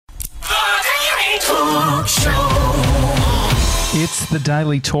It's the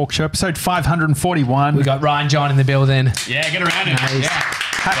Daily Talk Show, episode 541. We got Ryan John in the building. Yeah, get around it. Nice. Yeah.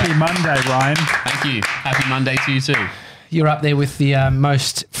 Happy Monday, Ryan. Thank you. Happy Monday to you too. You're up there with the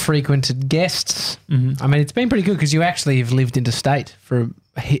most frequented guests. I mean, it's been pretty good because you actually have lived interstate for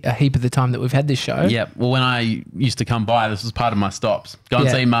a heap of the time that we've had this show. Yeah. Well, when I used to come by, this was part of my stops. Go and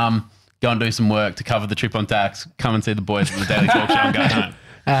see Mum, go and do some work to cover the trip on tax, come and see the boys from the Daily Talk Show and go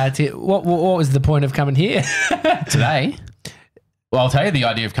home. What was the point of coming here? Today? Well, I'll tell you the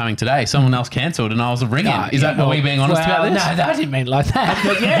idea of coming today. Someone else cancelled and I was ringing. Are we being honest about this? No, I didn't mean like that.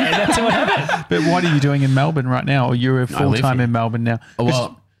 But yeah, that's what happened. But what are you doing in Melbourne right now? Or you're full-time in Melbourne now?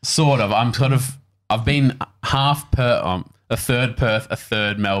 Well, sort of. I've been a third Perth, a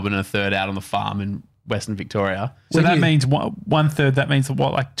third Melbourne, and a third out on the farm in Western Victoria. So that means one third, that means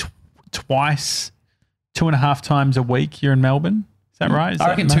what, like twice, 2.5 times a week you're in Melbourne? Is that right? I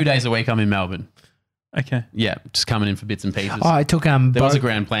reckon 2 days a week I'm in Melbourne. Okay. Yeah, just coming in for bits and pieces. Oh, I took there was a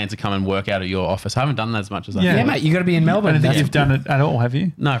grand plan to come and work out of your office. I haven't done that as much as I Yeah, mate, you got to be in Melbourne. I don't think you've done it at all, have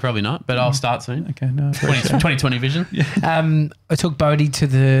you? No, probably not, but I'll start soon. Okay, no. 2020 vision. I took Bodie to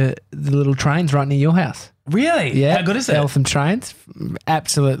the little trains right near your house. Really? Yeah. How good is it? Eltham trains.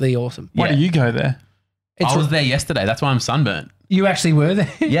 Absolutely awesome. Why do you go there? I was there yesterday. That's why I'm sunburnt. You actually were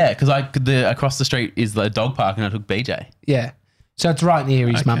there? Yeah, because across the street is the dog park and I took BJ. Yeah. So it's right near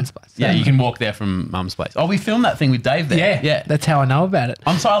his mum's place. Yeah, you can walk there from Mum's place. Oh, we filmed that thing with Dave there. Yeah. That's how I know about it.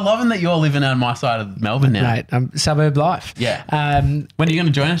 I'm loving that you're living on my side of Melbourne now. Mate, suburb life. Yeah. When are you going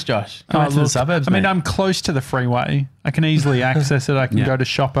to join us, Josh? Come out to the suburbs, I mean, mate. I'm close to the freeway. I can easily access it. I can go to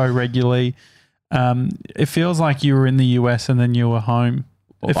Shoppo regularly. It feels like you were in the US and then you were home.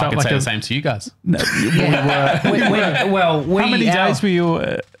 Well, it I felt could like say the same to you guys. No, how many days were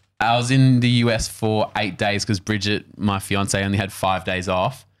you? I was in the US for 8 days because Bridget, my fiance, only had 5 days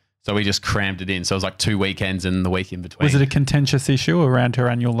off. So we just crammed it in. So it was like 2 weekends and the week in between. Was it a contentious issue around her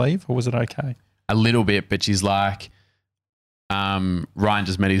annual leave or was it okay? A little bit, but she's like, Ryan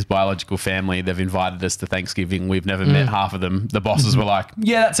just met his biological family. They've invited us to Thanksgiving. We've never met half of them. The bosses were like,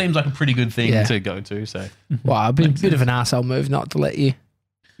 yeah, that seems like a pretty good thing to go to. So, well, a bit of an arsehole move not to let you.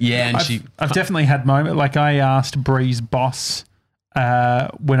 Yeah, and I've definitely had moments. Like I asked Bree's boss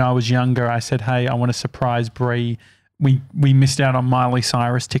when I was younger, I said, hey, I want to surprise Bree. We missed out on Miley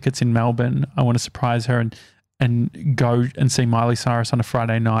Cyrus tickets in Melbourne. I want to surprise her and go and see Miley Cyrus on a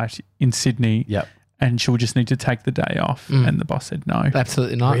Friday night in Sydney. Yep. And she'll just need to take the day off. And the boss said no.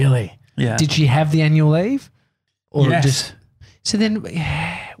 Absolutely not. Really? Yeah. Did she have the annual leave? Or yes. So then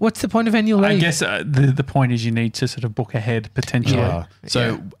what's the point of annual leave? I guess the point is you need to sort of book ahead potentially.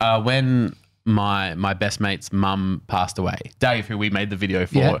 So when my best mate's mum passed away, Dave, who we made the video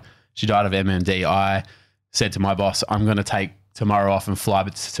for, she died of MND. I said to my boss, I'm going to take tomorrow off and fly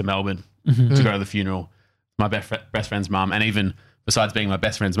to Melbourne to go to the funeral. My best friend's mum, and even besides being my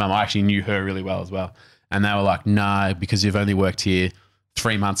best friend's mum, I actually knew her really well as well. And they were like, no, because you've only worked here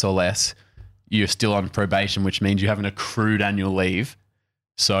 3 months or less, you're still on probation, which means you haven't accrued annual leave.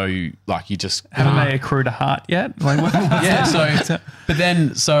 So like you just haven't they accrued a heart yet? Like,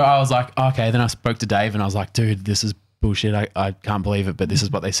 so I was like, okay. Then I spoke to Dave and I was like, dude, this is bullshit. I can't believe it, but this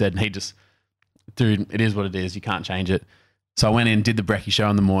is what they said. And he just, dude, it is what it is. You can't change it. So I went in, did the breckie show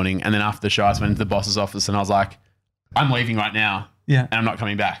in the morning, and then after the show, I just went into the boss's office and I was like, I'm leaving right now. Yeah, and I'm not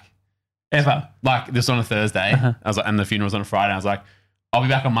coming back ever. Like this was on a Thursday. I was like, and the funeral was on a Friday. I was like, I'll be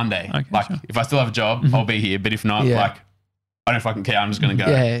back on Monday. Okay, like if I still have a job, I'll be here. But if not, like I don't fucking care. I'm just going to go.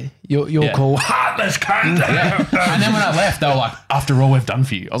 Yeah, you're cool. Heartless cunt. And then when I left, they were like, after all we've done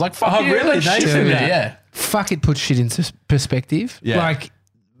for you. I was like, fuck you. Really? They said that? Yeah. Fuck, it puts shit into perspective. Yeah. Like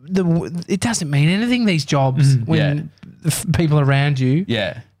it doesn't mean anything, these jobs, when the people around you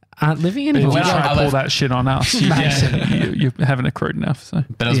aren't living anymore. When I pull that shit on us, you haven't accrued enough. So.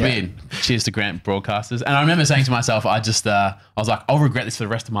 But it was weird. Cheers to Grant Broadcasters. And I remember saying to myself, I was like, I'll regret this for the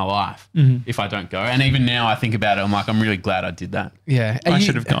rest of my life if I don't go. And even now I think about it, I'm like, I'm really glad I did that. Yeah. I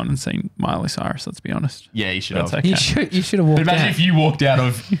should have gone and seen Miley Cyrus, let's be honest. Yeah, you should have. Okay. You should have walked out. But imagine if you walked out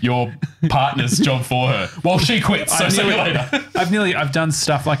of your partner's job for her. Well, she quits, so see you later. I've done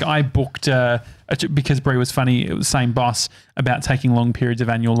stuff like I booked because Brie was funny, it was the same boss about taking long periods of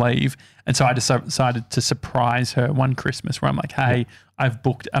annual leave. And so I decided to surprise her one Christmas where I'm like, hey, I've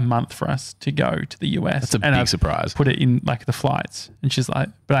booked a month for us to go to the US. That's a big surprise. Put it in like the flights. And she's like,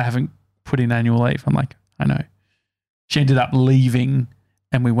 but I haven't put in annual leave. I'm like, I know. She ended up leaving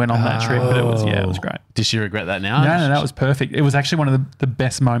and we went on that trip, but it was great. Does she regret that now? No, that was perfect. It was actually one of the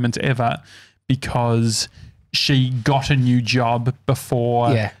best moments ever because she got a new job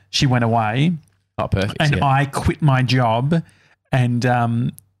before she went away. Oh, perfect. And I quit my job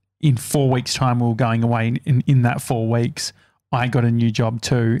and in 4 weeks' time we were going away. In that 4 weeks, I got a new job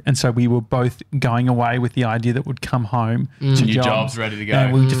too. And so we were both going away with the idea that we'd come home to New jobs ready to go.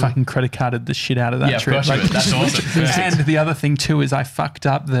 And we fucking credit carded the shit out of that trip. Of course you would. That's awesome. And the other thing too is I fucked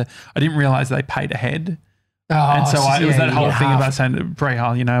up I didn't realize they paid ahead. Oh, And so it was that whole thing half. about saying, Bray,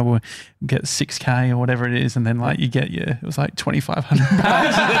 you know, we'll get 6K or whatever it is. And then like you get it was like $2,500.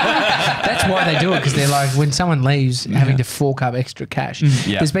 That's why they do it, because they're like, when someone leaves, having to fork up extra cash.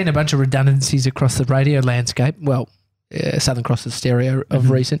 Yeah. There's been a bunch of redundancies across the radio landscape. Well, Southern Cross is stereo of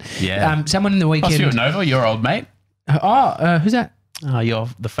recent. Yeah. Someone in the weekend. Stuart Nova, your old mate. Who's that? You're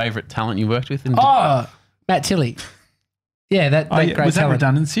the favourite talent you worked with. Matt Tilley. Yeah, that great was that talent.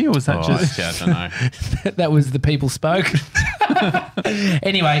 redundancy or was that just? I don't know. That was the people spoke.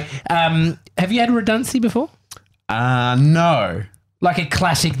 Anyway, have you had a redundancy before? No. Like a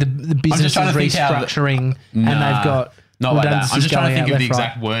classic, the business is trying to think how restructuring and they've got Not like that. I'm redundancies just trying to going think out of the left, right.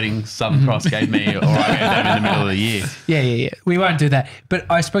 exact wording Southern Cross gave me, or I gave them in the middle of the year. Yeah. We won't do that. But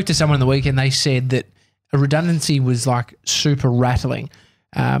I spoke to someone on the weekend. They said that a redundancy was like super rattling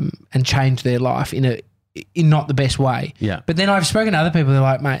and changed their life in not the best way. Yeah. But then I've spoken to other people. They're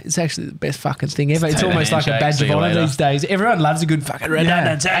like, mate, it's actually the best fucking thing ever. It's take a almost like a handshake, badge see of you honor later. these days. Everyone loves a good fucking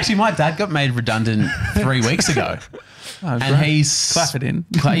redundancy. Actually, my dad got made redundant 3 weeks ago. Oh, And great. he's Clap it in.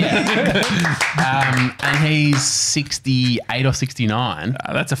 and he's 68 or 69.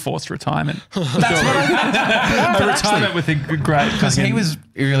 That's a forced retirement. That's what A retirement with a great. because he fucking- was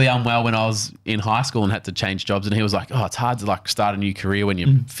really unwell when I was in high school and had to change jobs, and he was like, "Oh, it's hard to like start a new career when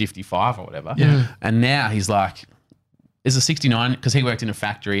you're 55 or whatever." Yeah. And now he's like, "Is a 69?" Because he worked in a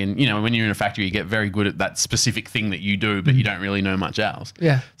factory, and you know, when you're in a factory, you get very good at that specific thing that you do, but you don't really know much else.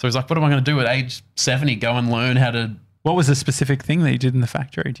 Yeah. So he's like, "What am I going to do at age 70? Go and learn how to." What was the specific thing that you did in the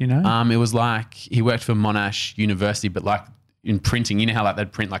factory? Do you know? It was like he worked for Monash University, but like in printing, you know how like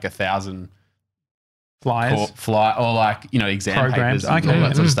they'd print like 1,000 Flyers. or like, you know, exam Programs. papers and Okay. all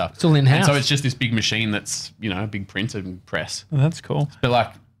that sort of stuff. It's all in-house. And so it's just this big machine that's, you know, a big printing press. Oh, that's cool. But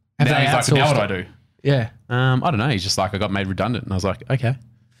like, Have now they he's like, now what do outsourced I do? Yeah. I don't know. He's just like, I got made redundant. And I was like, okay,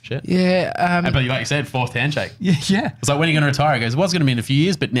 shit. Yeah. But like you said, fourth handshake. Yeah. It's like, when are you going to retire? He goes, well, it's going to be in a few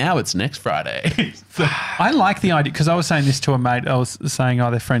years, but now it's next Friday. I like the idea because I was saying this to a mate. I was saying,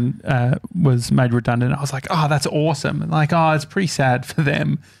 their friend was made redundant. I was like, that's awesome. Like, it's pretty sad for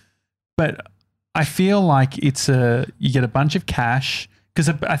them. But I feel like you get a bunch of cash because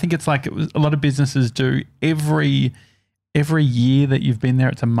I think it's like a lot of businesses do every year that you've been there,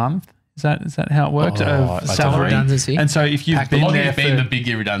 it's a month. Is that how it works? I Of don't salary. Redundancy. And so if you've The been longer there you've been, for, the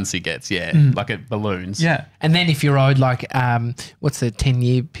bigger redundancy gets. Yeah. Like it balloons. yeah, And then if you're owed like, what's the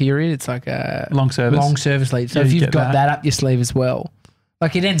 10-year period? It's like a long service. long service leave. So Yeah, if you you've get got that. that up your sleeve as well,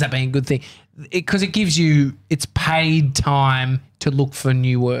 like it ends up being a good thing because it gives you, it's paid time to look for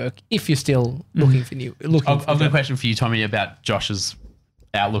new work if you're still looking for I've got a question for you, Tommy, about Josh's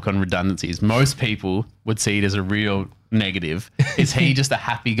outlook on redundancies. Most people would see it as a real negative. Is he just a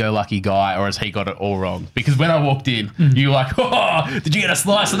happy-go-lucky guy, or has he got it all wrong? Because when I walked in, you were like, did you get a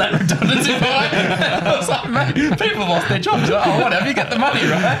slice of that redundancy pie? I was like, mate, people lost their jobs. Like, whatever, you get the money,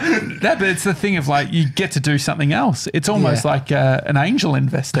 right? But it's the thing of like you get to do something else. It's almost like an angel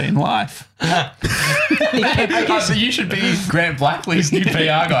investor in life. So you should be Grant Blackley's new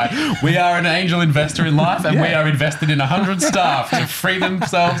PR guy. We are an angel investor in life, and we are invested in 100 staff to free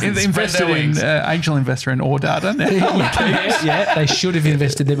themselves and spread their wings. Angel investor in Data now. Yeah, they should have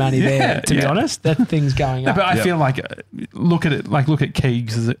invested their money there. To be honest, that thing's going up. But I feel like look at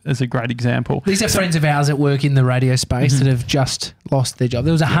Keegs as a great example. These are friends of ours that work in the radio space that have just lost their job.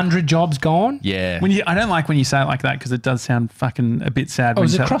 There was 100 jobs gone. Yeah. I don't like when you say it like that because it does sound fucking a bit sad. Oh, it when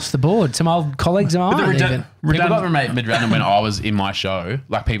was you say across the board. Some old colleagues of mine even. People got made redundant when I was in my show,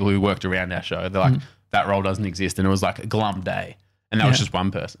 like people who worked around our show. They're like, that role doesn't exist. And it was like a glum day. And that was just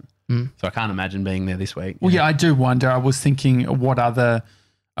one person. So I can't imagine being there this week. Well, yeah, I do wonder. I was thinking I wonder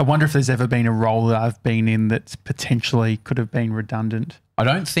if there's ever been a role that I've been in that potentially could have been redundant. I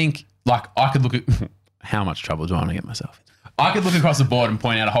don't think, like, I could look at how much trouble do I want to get myself in? I could look across the board and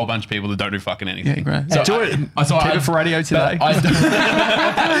point out a whole bunch of people that don't do fucking anything. Yeah, great. So Do it. Keep it for radio today.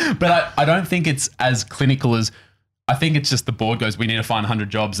 But I don't think it's as clinical as, I think it's just the board goes, we need to find 100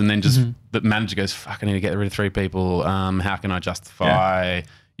 jobs, and then just the manager goes, fuck, I need to get rid of 3 people. How can I justify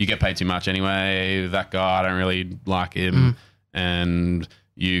you get paid too much anyway? That guy, I don't really like him. And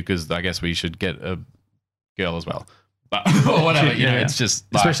you, because I guess we should get a girl as well. But, or whatever, you know, it's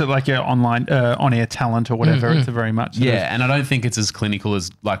just like, especially like your online on-air talent or whatever. It's a very much sort of- and I don't think it's as clinical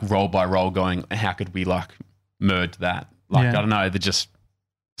as like role by role going, how could we like merge that? Like, I don't know, they're just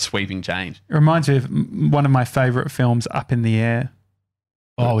sweeping change. It reminds me of one of my favorite films, Up in the Air.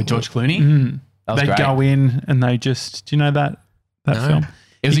 Oh, with George Clooney? That was They great. go in and they just, do you know that that No. film.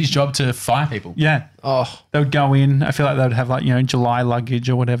 It was his job to fire people. Yeah. Oh, They would go in. I feel like they would have like, July luggage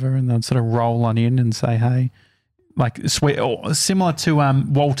or whatever, and they'd sort of roll on in and say, hey, like sweet, or similar to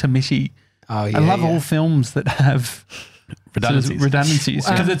Walter Mitty. oh yeah. I love all films that have Redundancies. redundancies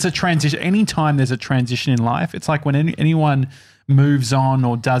because it's a transition. Anytime there's a transition in life, it's like when anyone moves on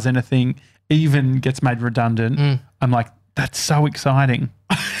or does anything, even gets made redundant, I'm like, that's so exciting.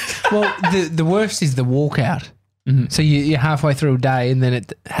 Well, the worst is the walkout. So you're halfway through a day and then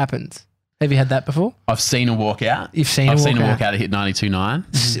it happens. Have you had that before? I've seen a walkout. You've seen I've a seen a walkout. walkout hit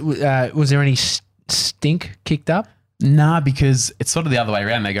 92.9. Was there any stink kicked up? Nah, because it's sort of the other way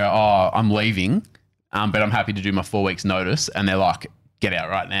around. They go, oh, I'm leaving, but I'm happy to do my 4 weeks notice. And they're like, get out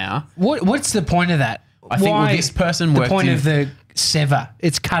right now. What's the point of that? I think well, this person the worked point in... of the sever.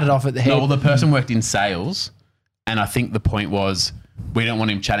 It's cut it off at the head. No, well, the person worked in sales, and I think the point was we don't want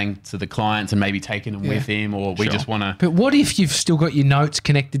him chatting to the clients and maybe taking them with him, or we just want to... But what if you've still got your notes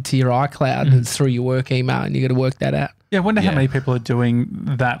connected to your iCloud and it's through your work email and you got to work that out? Yeah, I wonder how many people are doing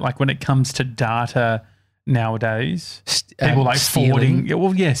that. Like when it comes to data nowadays, people like stealing.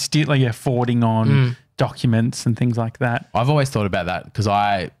 forwarding. Forwarding on documents and things like that. I've always thought about that because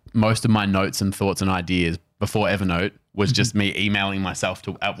most of my notes and thoughts and ideas before Evernote was just me emailing myself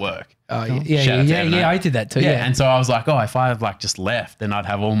at work. Oh, Shout out to yeah, Evernote. I did that too. Yeah. And so I was like, oh, if I had like just left, then I'd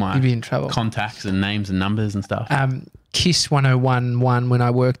have all my You'd be in trouble. contacts and names and numbers and stuff. KISS 1011 when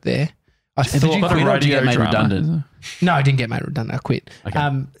I worked there. I Did thought, you quit or did you get made redundant? no, I didn't get made redundant. I quit.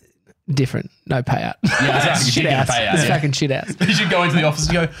 Okay. Different. No payout. Yeah, It's you shit did get a house. payout, It's yeah. fucking shit house. You should go into the office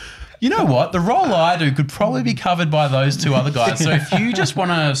and go, you know what? The role I do could probably be covered by those two other guys. So if you just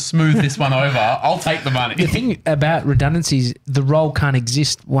want to smooth this one over, I'll take the money. The thing about redundancies, the role can't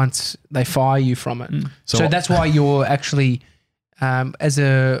exist once they fire you from it. So that's why you're actually,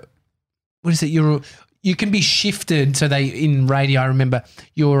 you can be shifted. So in radio, I remember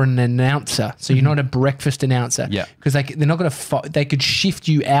you're an announcer. So you're not a breakfast announcer. Yeah. Because they're not going to, they could shift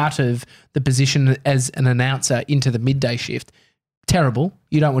you out of the position as an announcer into the midday shift. Terrible.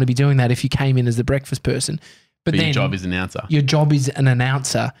 You don't want to be doing that if you came in as the breakfast person. But then your job is announcer. Your job is an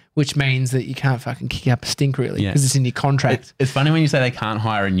announcer, which means that you can't fucking kick up a stink really because it's in your contract. It's funny when you say they can't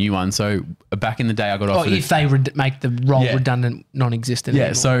hire a new one. So back in the day, I got offered... if they make the role redundant, non-existent. Yeah,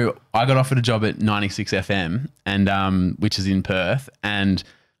 anymore. so I got offered a job at 96 FM, and which is in Perth, and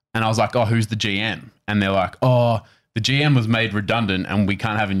I was like, oh, who's the GM? And they're like, oh, the GM was made redundant and we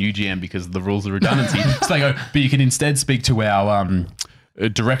can't have a new GM because of the rules of redundancy. So they go, but you can instead speak to our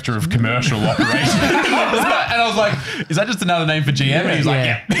director of commercial operations. And I was like, is that just another name for GM? And he's like,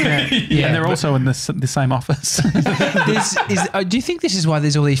 yeah. And they're also in the same office. Do you think this is why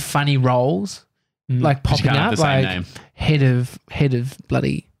there's all these funny roles like popping can't have up, the same like name. head of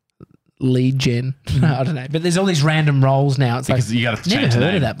bloody lead gen? I don't know, but there's all these random roles now. It's Because like you got to never change the heard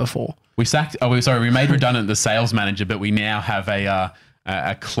name. of that before. We made redundant the sales manager, but we now have a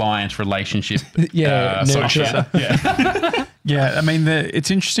client relationship nurture. Yeah. Yeah, I mean,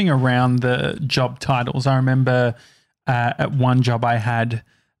 it's interesting around the job titles. I remember at one job I had,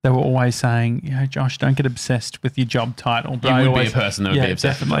 they were always saying, Josh, don't get obsessed with your job title. But You would be a person that would be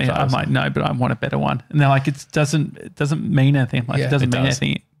obsessed with definitely. job I'm titles. like, no, but I want a better one. And they're like, it doesn't mean anything. I'm like, Yeah, it doesn't it mean does.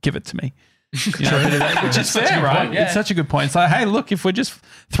 anything. Give it to me. Which is fair, right? point, yeah. It's such a good point. It's like, hey, look, if we're just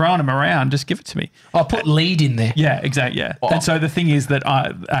throwing them around, just give it to me. I'll put lead in there. Yeah, exactly. Yeah. And so the thing is that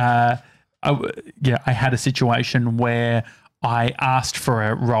I had a situation where I asked for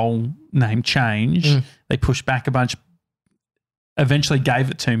a role name change. They pushed back a bunch, eventually gave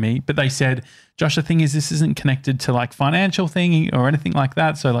it to me, but they said, Josh, the thing is, this isn't connected to like financial thing or anything like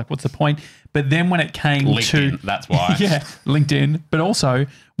that. So like, what's the point? But then when it came LinkedIn, that's why. Yeah, LinkedIn. But also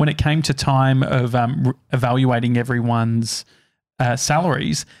when it came to time of evaluating everyone's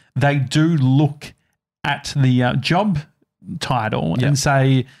salaries, they do look at the job title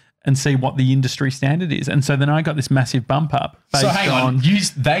and see what the industry standard is. And so then I got this massive bump up. So hang on.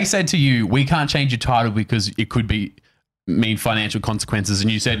 They said to you, we can't change your title because it could mean financial consequences,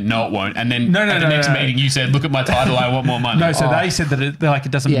 and you said no, it won't. And then at the next meeting, you said, "Look at my title, I want more money." No, so they said that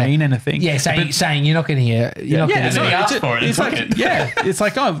it doesn't mean anything. Yeah, saying you're not going to hear. You're not going and then he to. asked for it. It's like, it's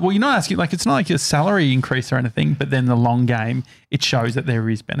like, oh, well, you're not asking. Like, it's not like a salary increase or anything. But then the long game, it shows that there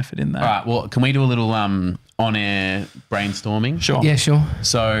is benefit in that. All right. Well, can we do a little on-air brainstorming? Sure. Yeah, sure.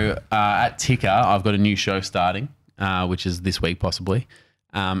 So at Ticker, I've got a new show starting, which is this week possibly.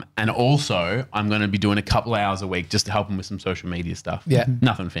 And also, I'm going to be doing a couple hours a week just to help them with some social media stuff. Yeah.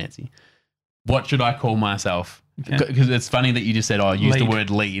 Nothing fancy. What should I call myself? Okay. Because it's funny that you just said, use the word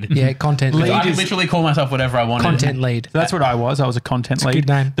lead. Yeah, content I lead. can literally call myself whatever I wanted. Content lead. So that's what I was. I was a content a lead. good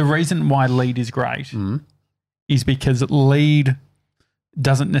name. The reason why lead is great is because lead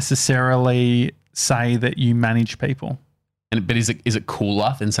doesn't necessarily say that you manage people. But is it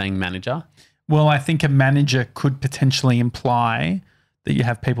cooler than saying manager? Well, I think a manager could potentially imply that you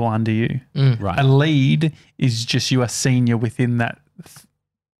have people under you. Right. A lead is just you are senior within that.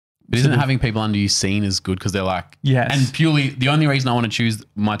 But isn't having people under you seen as good because they're like, yes. And purely the only reason I want to choose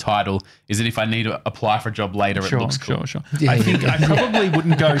my title is that if I need to apply for a job later, it looks cool. Sure. Yeah, I think I probably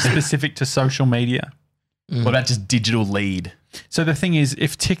wouldn't go specific to social media. What about just digital lead? So the thing is,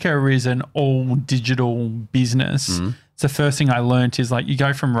 if Ticker is an all digital business, it's the first thing I learned is like you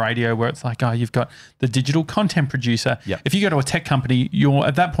go from radio where it's like, oh, you've got the digital content producer. Yep. If you go to a tech company, you're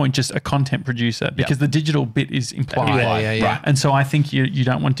at that point just a content producer because the digital bit is implied. Yeah. Right. And so I think you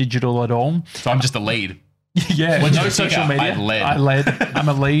don't want digital at all. So I'm just a lead. Yeah. What's No your social ticker? media. I led. I'm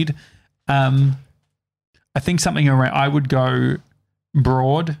a lead. I think something around, I would go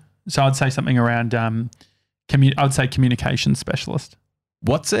broad. So I'd say something around, I would say communication specialist.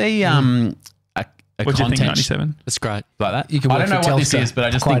 What's a What do you think, content 97? That's great. like that? You can I work don't know for what this Telstra is, but I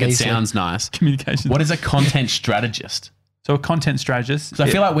just quite think it easily. sounds nice. Communication. What is a content strategist? So a content strategist. So I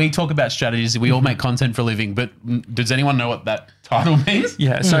feel like we talk about strategies. We all make content for a living, but does anyone know what that title means?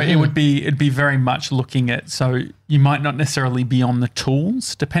 Yeah, so it'd be very much looking at, so you might not necessarily be on the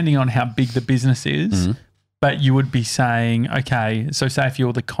tools, depending on how big the business is, but you would be saying, okay, so say if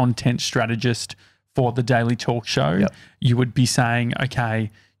you're the content strategist for the Daily Talk Show, you would be saying, okay,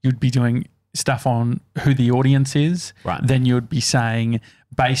 you'd be doing stuff on who the audience is. Right. Then you would be saying,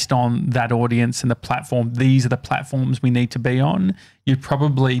 based on that audience and the platform, these are the platforms we need to be on. You'd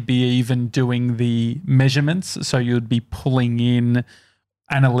probably be even doing the measurements. So you'd be pulling in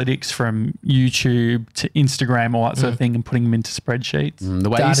analytics from YouTube to Instagram, all that sort of thing, and putting them into spreadsheets. The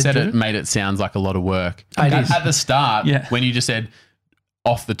way you said it made it sound like a lot of work. At the start, when you just said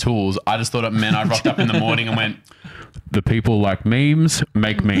off the tools, I just thought it meant I rocked up in the morning and went, the people like memes,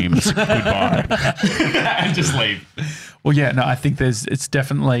 make memes. Goodbye. And just leave. Well, yeah, no, I think it's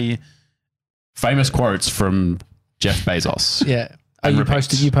definitely Famous quotes from Jeff Bezos. Yeah. Oh, And you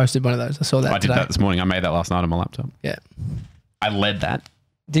repeats. posted one of those. I saw that I did today. that this morning. I made that last night on my laptop. Yeah. I led that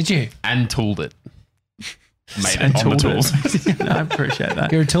Did you? and tooled it. Made and it on the tooled tools. it. No, I appreciate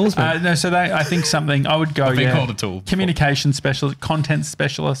that. You're a toolsman. No, so I think something I would go. I've been called a tool before. Communication specialist, content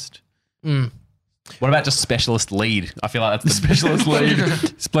specialist, What about just specialist lead? I feel like that's the specialist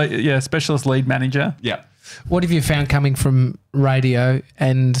lead, specialist lead manager. Yeah. What have you found coming from radio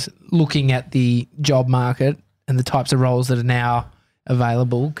and looking at the job market and the types of roles that are now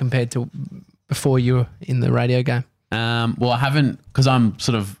available compared to before you were in the radio game? Well, I haven't, because I'm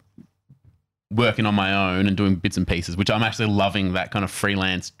sort of working on my own and doing bits and pieces, which I'm actually loving that kind of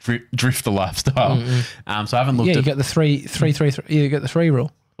freelance drifter lifestyle. So I haven't looked Yeah, you at got the three. You got the 3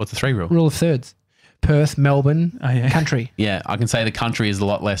 rule. what's the 3 rule. Rule of thirds. Perth, Melbourne, country. Yeah, I can say the country is a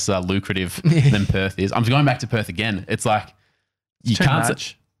lot less lucrative than Perth is. I'm going back to Perth again. It's like you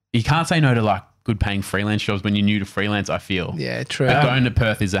can't say no to like good paying freelance jobs when you're new to freelance, I feel. Yeah, true. But going to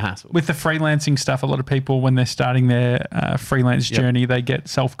Perth is a hassle. With the freelancing stuff, a lot of people, when they're starting their freelance journey, they get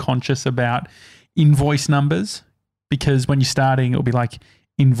self-conscious about invoice numbers because when you're starting, it'll be like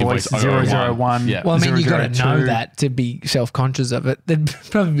invoice 001. Yeah. Well, I mean, you got to 002. know that to be self-conscious of it. There'd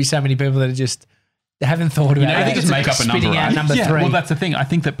probably be so many people that are just they haven't thought about know, it. they just make up a number, spitting out right? number Yeah, 3. well, that's the thing. I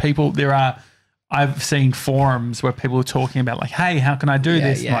think that I've seen forums where people are talking about like, hey, how can I do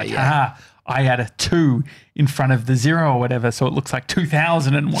this? yeah, Like, yeah. I add a 2 in front of the 0 or whatever, so it looks like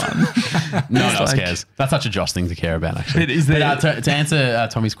 2001. No one else like- cares. That's such a Josh thing to care about, actually. But is there- to answer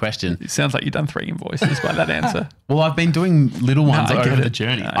Tommy's question, It sounds like you've done 3 invoices by that answer. well, I've been doing little ones I get over it. the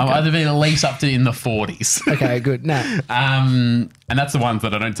journey. No, I I've get either been at least up to in the 40s. Okay, good. No. And that's the ones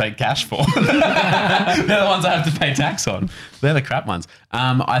that I don't take cash for. They're the ones I have to pay tax on. They're the crap ones.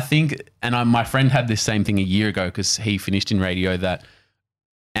 I think, and my friend had this same thing a year ago because he finished in radio, that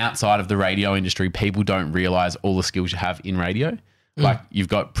outside of the radio industry, people don't realize all the skills you have in radio. Like you've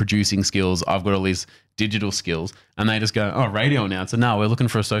got producing skills. I've got all these digital skills, and they just go, oh, radio announcer. No, we're looking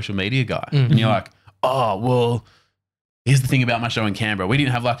for a social media guy. And you're like, oh, well, here's the thing about my show in Canberra. We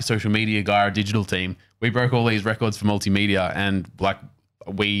didn't have like a social media guy or a digital team. We broke all these records for multimedia and like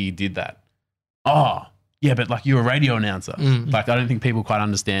we did that. Oh, yeah, but like you're a radio announcer. Like I don't think people quite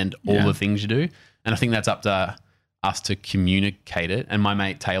understand all the things you do. And I think that's up to us to communicate it. And my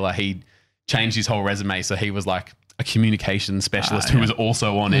mate Taylor, he changed his whole resume. So he was like a communication specialist who was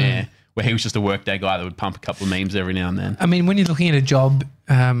also on air, where he was just a workday guy that would pump a couple of memes every now and then. I mean, when you're looking at a job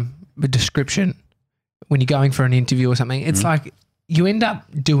description, when you're going for an interview or something, it's like you end up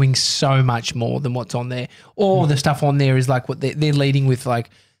doing so much more than what's on there. All the stuff on there is like what they're leading with, like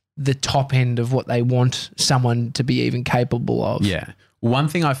the top end of what they want someone to be even capable of. Yeah. one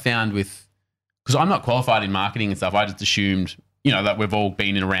thing I found because I'm not qualified in marketing and stuff, I just assumed, that we've all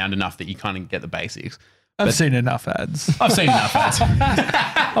been around enough that you kind of get the basics. I've seen enough ads. I've seen enough ads.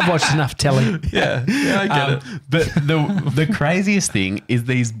 I've watched enough telly. Yeah, I get it. But the craziest thing is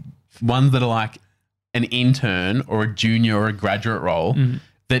these ones that are like an intern or a junior or a graduate role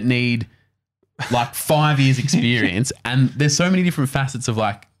that need like 5 years experience. And there's so many different facets of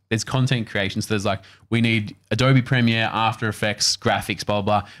like, there's content creation. So there's like, we need Adobe Premiere, After Effects, graphics, blah,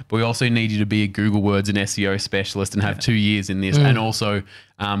 blah. But we also need you to be a Google Words and SEO specialist and have 2 years in this, and also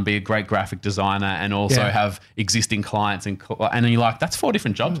be a great graphic designer, and also have existing clients. And then you're like, that's 4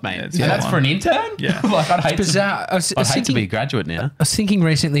 different jobs, mate. Yeah, That's for an intern? Yeah. Like, I'd hate bizarre. I'd hate to be a graduate now. I was thinking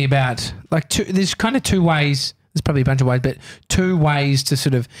recently about like there's kind of 2 ways. There's probably a bunch of ways, but 2 ways to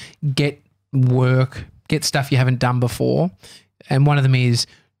sort of get work, get stuff you haven't done before. And one of them is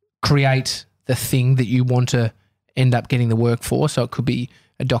create the thing that you want to end up getting the work for. So it could be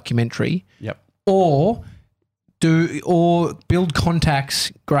a documentary. Yep. Or build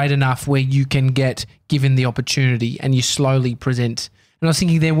contacts great enough where you can get given the opportunity and you slowly present. And I was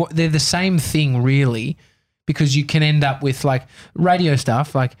thinking they're the same thing really, because you can end up with like radio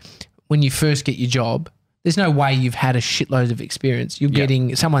stuff. Like when you first get your job, there's no way you've had a shitload of experience. You're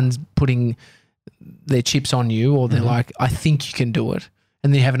getting, someone's putting their chips on you, or they're like, I think you can do it.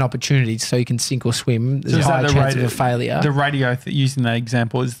 And then you have an opportunity so you can sink or swim. There's a higher chance of a failure. The radio, using that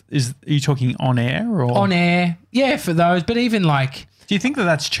example, is are you talking on air or? On air, yeah, for those. But even like... Do you think that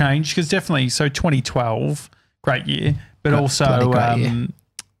that's changed? Because definitely, so 2012, great year. But also, great year.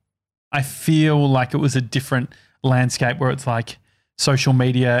 I feel like it was a different landscape where it's like social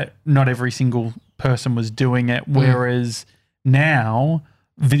media, not every single person was doing it. Whereas now...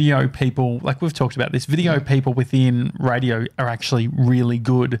 video people, like we've talked about this, video people within radio are actually really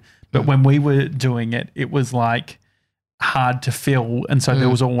good. But when we were doing it, it was like hard to fill. And so there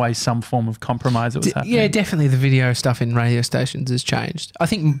was always some form of compromise that was happening. Yeah, definitely the video stuff in radio stations has changed. I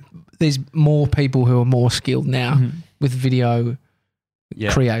think there's more people who are more skilled now with video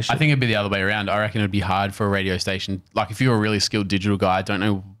creation. I think it'd be the other way around. I reckon it'd be hard for a radio station. Like if you're a really skilled digital guy, I don't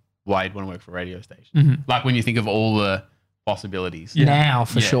know why you'd want to work for a radio station. Like when you think of all the possibilities now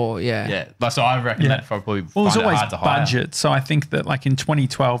for sure. So I reckon that probably well, find it was always hard to hire. budget. So I think that like in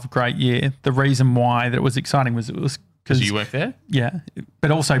 2012, great year. The reason why that was exciting was because you work there. Yeah, but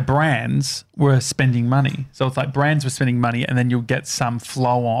also brands were spending money. So it's like brands were spending money, and then you'll get some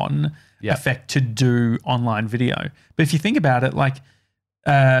flow on effect to do online video. But if you think about it, like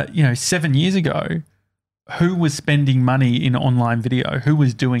 7 years ago, who was spending money in online video? Who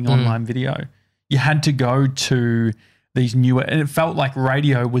was doing online video? You had to go to these newer, and it felt like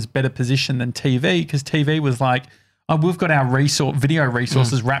radio was better positioned than TV, because TV was like, oh, we've got our video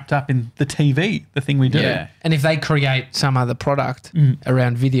resources wrapped up in the TV, the thing we do. Yeah. And if they create some other product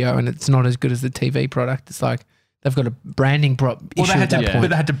around video and it's not as good as the TV product, it's like they've got a branding issue at that point.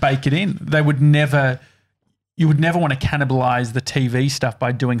 But they had to bake it in. You would never want to cannibalize the TV stuff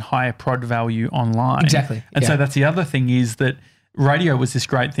by doing higher prod value online. Exactly. And so that's the other thing, is that radio was this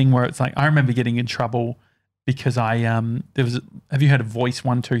great thing where it's like, I remember getting in trouble because have you heard of Voice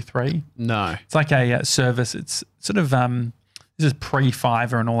 123? No. It's like a service. It's sort of this is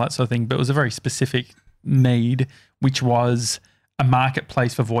pre-Fiverr and all that sort of thing, but it was a very specific need, which was a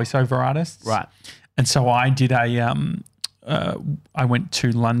marketplace for voiceover artists. Right. And so I did I went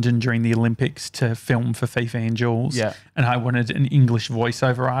to London during the Olympics to film for FIFA and Jules. Yeah. And I wanted an English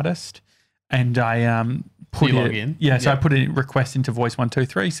voiceover artist, and I put I put a request into Voice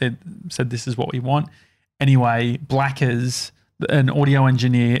 123. Said this is what we want. Anyway, Blackers, an audio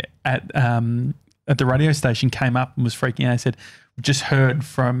engineer at the radio station, came up and was freaking out. I said, "We just heard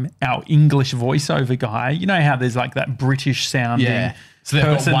from our English voiceover guy. You know how there's like that British sounding So they've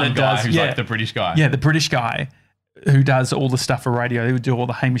got person one that guy does, who's like the British guy. Yeah, the British guy who does all the stuff for radio. He would do all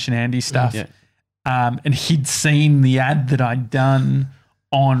the Hamish and Andy stuff. Yeah. And he'd seen the ad that I'd done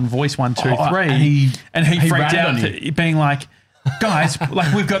on Voice 123, and he freaked out, being like, guys,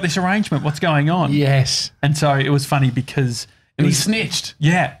 like, we've got this arrangement. What's going on? Yes. And so it was funny because he snitched.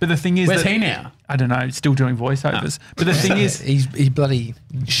 Yeah, but the thing is, where's he now? I don't know. Still doing voiceovers. But the thing is, he bloody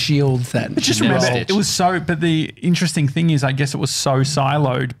shields that. But just remember, it was so. But the interesting thing is, I guess it was so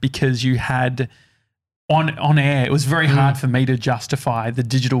siloed because you had on air. It was very hard for me to justify the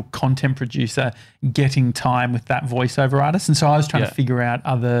digital content producer getting time with that voiceover artist, and so I was trying to figure out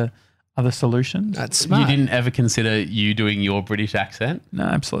other solutions. That's smart. You didn't ever consider you doing your British accent? No,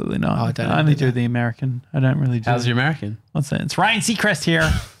 absolutely not. Oh, I don't I only do the American. I don't really do. How's your American? What's that? It's Ryan Seacrest here.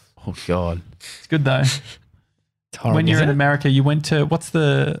 Oh God, it's good though. When you're in America, you went to what's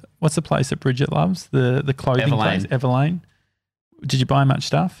the place that Bridget loves? The clothing place, Everlane. Did you buy much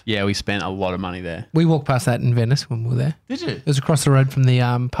stuff? Yeah, we spent a lot of money there. We walked past that in Venice when we were there. Did you? It was across the road from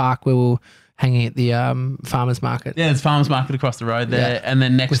the park where we were hanging at the farmers market. Yeah, there's farmers market across the road there, Yeah. and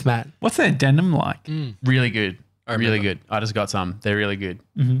then next, With Matt. What's their denim like? really good, really good. I just got some. They're really good.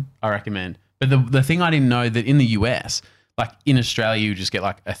 I recommend. But the thing I didn't know that in the US, like in Australia, you just get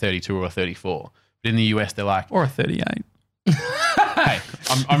like a 32 or a 34. But in the US, they're like, Or a 38? hey,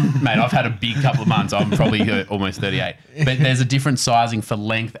 mate, I've had a big couple of months. I'm probably almost 38. But there's a different sizing for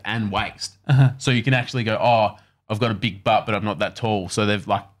length and waist. So you can actually go, oh, I've got a big butt, but I'm not that tall. So they've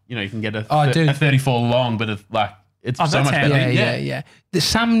like, you know, you can get a 34 long, but it's like, it's so that's much handy. better. Yeah. There's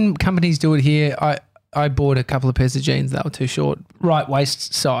some companies do it here. I bought a couple of pairs of jeans that were too short, right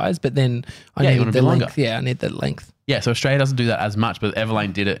waist size, but then I you needed want to the be length. longer. Yeah, I need the length. Yeah, so Australia doesn't do that as much, but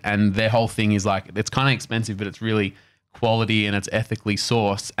Everlane did it. And their whole thing is like, it's kind of expensive, but it's really quality and it's ethically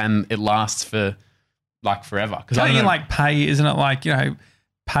sourced and it lasts for like forever. Because Don't you like pay, isn't it like, you know,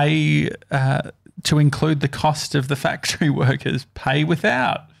 pay to include the cost of the factory workers, pay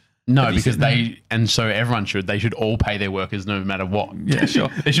without? No, because so everyone they should all pay their workers no matter what. Yeah, sure.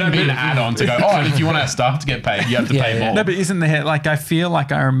 There shouldn't be an add-on to go, oh, and if you want our staff to get paid, you have to pay more. No, but isn't there, like, I feel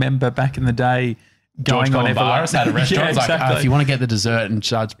like I remember back in the day going on Columbus had a restaurant. It's exactly. like, if you want to get the dessert and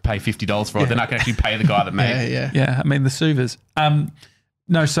pay $50 for it, then I can actually pay the guy that made it. Yeah, I mean, the Suvas.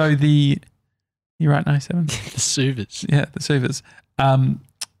 No, so you're right, 97? The Suvas. Yeah, the Suvas.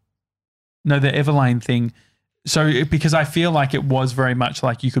 No, the Everlane thing. So because I feel like it was very much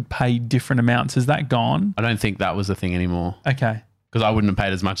like you could pay different amounts. Is that gone? I don't think that was the thing anymore. Okay. Because I wouldn't have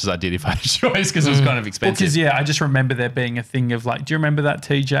paid as much as I did if I had a choice because it was kind of expensive. Because, I just remember there being a thing of like, do you remember that,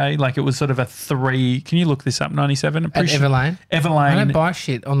 TJ? Like it was sort of a 3. Can you look this up, 97? At Everlane? Everlane. I don't buy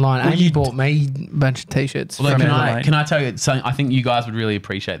shit online. Well, Amy bought me a bunch of T-shirts. Well, from Everlane. can I tell you something? I think you guys would really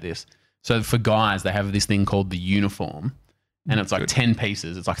appreciate this. So for guys, they have this thing called the uniform and it's like 10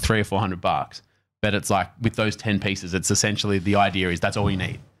 pieces. It's like $300 or $400. But it's like with those 10 pieces, it's essentially the idea is that's all you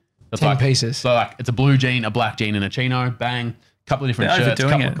need. That's 10 pieces. So like it's a blue jean, a black jean and a chino, bang, couple of different They're shirts,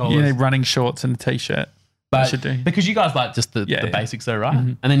 overdoing couple it. of colours. You need running shorts and a T-shirt. But should do. because you guys like just the Yeah. basics though, right?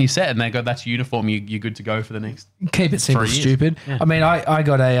 And then you set and they go, that's your uniform, you're good to go for the next. Keep it simple, 3 years. stupid. Yeah. I mean, I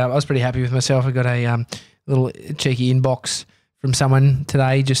got I was pretty happy with myself. I got a little cheeky inbox from someone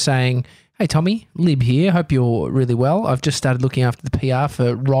today just saying, hey, Tommy, Lib here. Hope you're really well. I've just started looking after the PR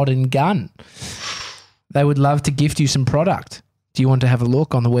for Rod and Gun. They would love to gift you some product. Do you want to have a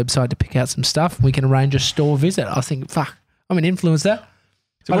look on the website to pick out some stuff? We can arrange a store visit. I was thinking, fuck, I'm an influencer.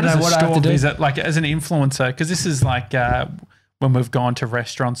 So what I is don't a know what I have store to do. visit like as an influencer? Because this is like when we've gone to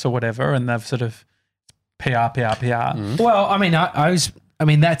restaurants or whatever, and they've sort of PR. Well, I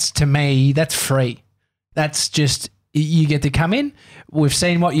mean, that's to me, that's free. That's just, you get to come in. We've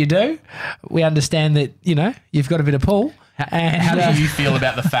seen what you do. We understand that, you've got a bit of pull. And, How do you feel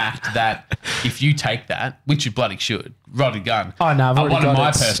about the fact that if you take that, which you bloody should, Rod and Gun, Oh, no, I've already one of got my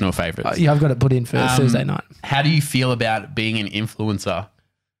it. personal favourites. Yeah, I've got it put in for Thursday night. How do you feel about being an influencer?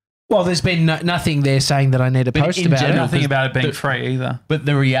 Well, there's been nothing there saying that I need to But post in about general, it. Nothing about it being the- free either. But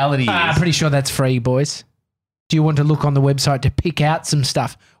the reality I'm is, pretty sure that's free, boys. Do you want to look on the website to pick out some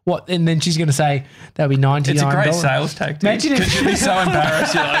stuff? What? And then she's going to say that'll be $99. It's a great sales tactic. Imagine if- Because you'd be so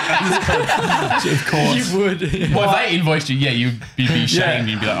embarrassed. You're like, of course. You would. well, if they invoiced you, you'd be ashamed.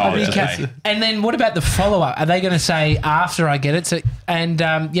 You'd be like, oh, it's okay. And then what about the follow-up? Are they going to say after I get it? So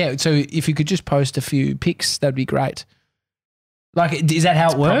if you could just post a few pics, that'd be great. Like, is that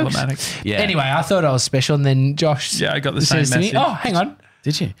how it works? Problematic. Yeah. Anyway, I thought I was special, and then Josh Yeah, I got the same says to me, message. "Oh, hang on,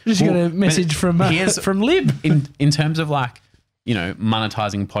 Did you? just got a message from Lib." in terms of like,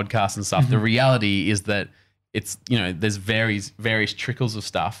 monetizing podcasts and stuff, the reality is that it's, there's various trickles of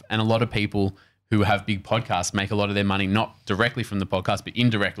stuff, and a lot of people who have big podcasts make a lot of their money not directly from the podcast, but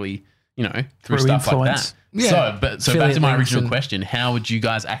indirectly, through Through stuff influence. like that. Yeah. So back to my Affiliate links original and- question, how would you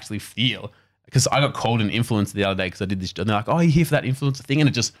guys actually feel? Because I got called an influencer the other day because I did this, and they're like, "Oh, you here for that influencer thing?" And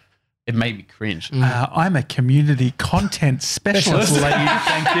it made me cringe. I'm a community content specialist lady.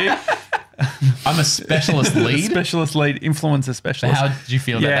 Thank you. I'm a specialist lead. Specialist lead, influencer specialist. How did you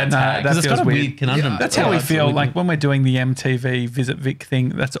feel about that tag? that Because it's feels got a weird. weird conundrum. That's how we feel. Like when we're doing the MTV Visit Vic thing,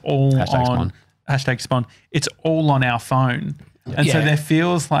 that's all Hashtag on Spawn. #Spawn. It's all on our phone. And so Yeah. there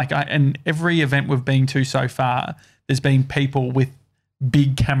feels like, and every event we've been to so far, there's been people with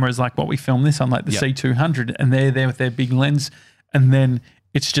big cameras like what we filmed this on, like the Yep. C200, and they're there with their big lens. And then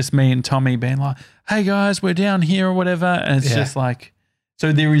it's just me and Tommy being like, hey guys, we're down here or whatever. And it's Yeah. just like,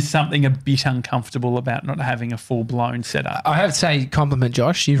 So there is something a bit uncomfortable about not having a full-blown setup. I have to say, compliment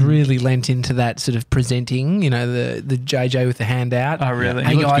Josh. You've really lent into that sort of presenting, you know, the JJ with the hand out. Oh, really? Hey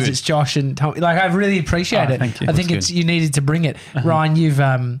He looked guys, good. it's Josh and Tom. Like, I really appreciate it. thank you. I think Looks you needed to bring it. Ryan, you've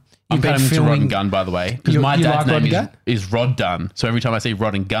I'm been cutting to Rod filming. and Gun, by the way, because You- my you dad's like Rod name and is Rod Dunn. So every time I see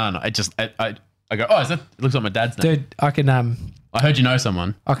Rod and Gun, I go, oh, is that? It looks like my dad's name. Dude, I can I heard you know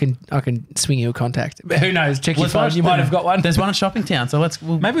someone. swing you a contact. But who knows? Check your Let's phone. watch You might have got one. There's one in Shopping Town, so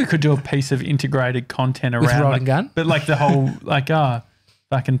Maybe we could do a piece of integrated content around Rod like, and Gun? but like the whole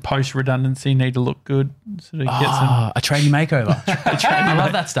fucking post redundancy, need to look good, sort of get some. a tradie makeover. I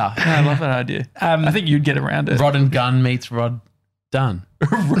love that stuff. I love that idea. I think you'd get around it. Rod and Gun meets Rod Dunn.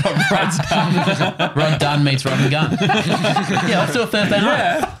 Rod's done. Rod Dunn meets Rod and Gun. Yeah, let's do a Thursday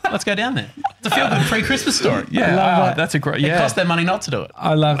night. Let's go down there. It's a feel-good pre-Christmas story. Yeah, that's a great. It Yeah, cost their money not to do it.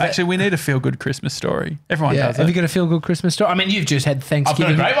 I love that. actually, we need a feel-good Christmas story. Everyone Yeah. does Have it. you got a feel-good Christmas story? I mean, you've just had I've got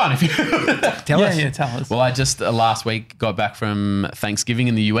Thanksgiving. a great one if you Tell us. Yeah, tell us. Well, I just last week got back from Thanksgiving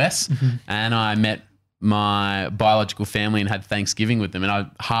in the US and I met my biological family and had Thanksgiving with them.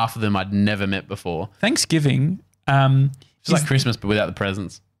 And half of them I'd never met before. Thanksgiving. It's like Christmas, but without the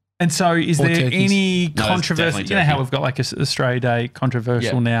presents. And so, is Or there turkeys. any it's controversy? definitely You know how turkey. we've got like Australia Day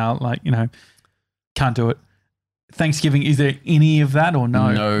controversial Yeah. now, like, you know, can't do it. Thanksgiving, is there any of that or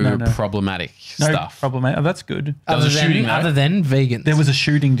no? No problematic No stuff. problem. Oh, that's good. There was a shooting, though. other than vegans. There was a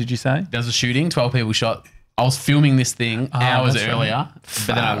shooting, did you say? There was a shooting, 12 people shot. I was filming this thing hours that's right. earlier,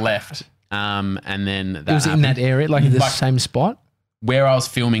 but then I left. And then that It was in happened. that area, like in the Like- same spot. Where I was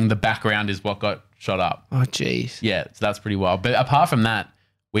filming, the background is what got shot up. Oh, jeez. Yeah, so that's pretty wild. But apart from that,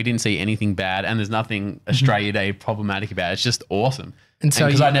 we didn't see anything bad, and there's nothing Australia Day problematic about it. It's just awesome. And so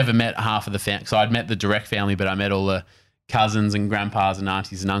because you- I never met half of the family. So I'd met the direct family, but I met all the cousins and grandpas and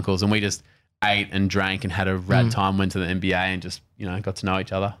aunties and uncles, and we just ate and drank and had a rad time, went to the NBA and just, you know, got to know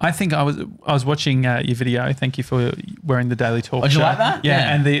each other. I think I was watching your video. Thank you for wearing the Daily Talk. Oh, did you shirt. like that? Yeah,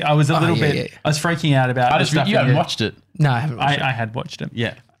 Yeah. and I was a little yeah, bit. yeah. I was freaking out about. I the just, stuff you in haven't your- watched it. No, I haven't watched it. I had watched it.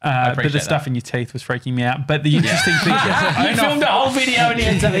 Yeah. But the appreciate stuff that. in your teeth was freaking me out. But the interesting thing, You filmed a whole video and you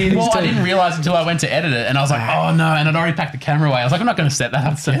had something in his Well, I teeth. didn't realize until I went to edit it, and I was like, oh no, and I'd already packed the camera away. I was like, I'm not going to set that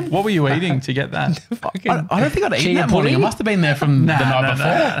up. so what were you eating to get that? I don't think I'd eaten Chia that morning. It pudding? must have been there from the night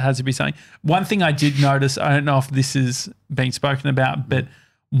before. It has to be something. One thing I did notice, I don't know if this is being spoken about, but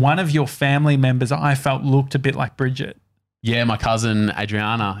one of your family members I felt looked a bit like Bridget. Yeah, my cousin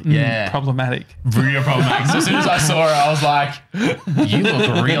Adriana. Yeah. Problematic. Real problematic. So as soon as I saw her, I was like, you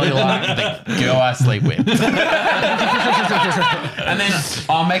look really like the girl I sleep with. And then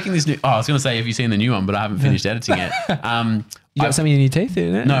I'm making this new. Oh, I was going to say, have you seen the new one? But I haven't finished editing it. You got something in your teeth,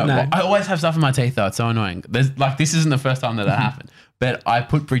 isn't it? No, well, I always have stuff in my teeth though. It's so annoying. There's like this isn't the first time that happened. But I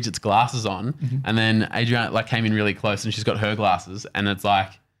put Bridget's glasses on, and then Adriana like came in really close, and she's got her glasses, and it's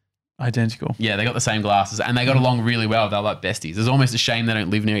like, Identical. yeah, they got the same glasses, and they got along really well. They're like besties. It's almost a shame they don't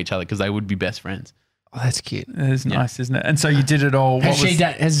live near each other because they would be best friends. Oh, that's cute. It's nice, isn't it? And so you did it all. Has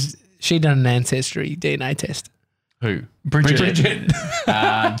she done an ancestry DNA test? Who? Bridget.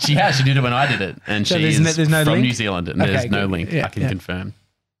 She has. She did it when I did it, and So she's there's no from link? New Zealand, and Okay, there's no good. link. Yeah, I can yeah. confirm.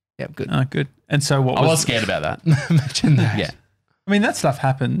 Yep, good. Oh, good. And so what I was was scared about that. Imagine that. Yeah. I mean, that stuff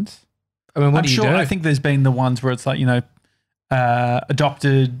happens. I mean, what I'm do you sure. do? I think there's been the ones where it's like, you know,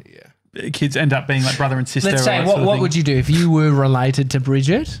 adopted kids end up being like brother and sister. Let's say, what would you do if you were related to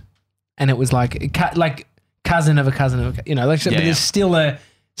Bridget and it was like cousin of a cousin of a, you know, like, Yeah, but there's still a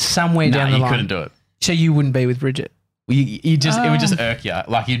somewhere No, down the you line. couldn't do it. So you wouldn't be with Bridget. You just it would just irk you.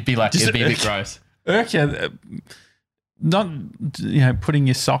 Like you'd be like, Just it'd be a bit irk you. gross. Yeah, not, you know, putting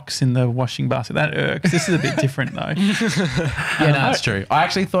your socks in the washing basket. That irks. This is a bit different though. Yeah, no, that's true. I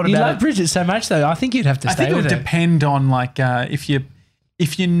actually thought You about love it. Bridget so much though. I think you'd have to I stay think it with would her. depend on like if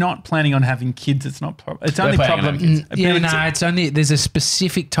you're not planning on having kids, it's not problem. It's only planning on problem. having kids. but Yeah, it's- no, it's only there's a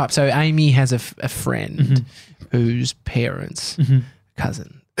specific type. So Amy has a friend whose parents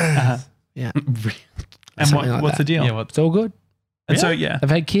cousin. Yeah, and something like what's the that. deal? Yeah, it's all good. and so yeah, They've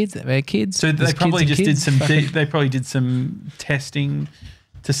had kids. They've had kids. so they There's probably kids just and did kids. some. Fucking- They probably did some testing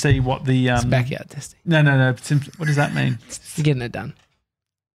to see what the it's backyard testing. No. What does that mean? You're getting it done.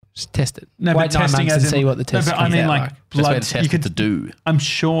 Just test it. No, Wait but 9 testing months as and in- see what the test No, but I comes mean out like like. That's where blood. the test You could to do. I'm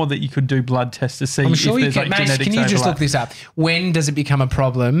sure that you could do blood tests to see I'm sure if you there's can. like Mace, genetics can you just overlap. look this up? When does it become a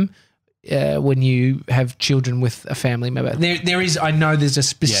problem? When you have children with a family member, there is. I know there's a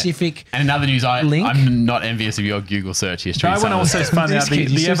specific. And in other news, Link? I'm not envious of your Google search history. No, I want to also find out This kid,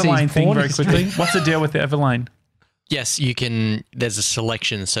 the you should see his Everlane thing porn very history. quickly. What's the deal with the Everlane? Yes, you can. There's a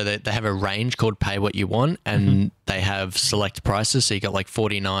selection, so that they have a range called Pay What You Want, and they have select prices. So you got like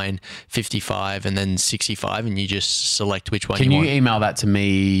 49, 55, and then 65, and you just select which one Can you you want. email that to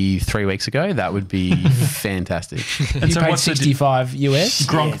me 3 weeks ago? That would be fantastic. You paid what's the 65 US.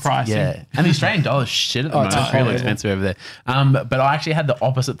 Gronk pricing. Yeah, and the Australian dollar is shit at the moment. it's It's really horrible. expensive over there. But I actually had the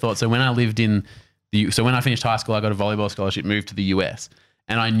opposite thought. So when I lived in so when I finished high school, I got a volleyball scholarship, moved to the US,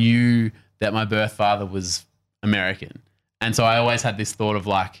 and I knew that my birth father was American, and so I always had this thought of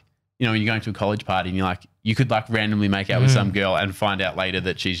like, you know, when you're going to a college party and you're like, you could like randomly make out with some girl and find out later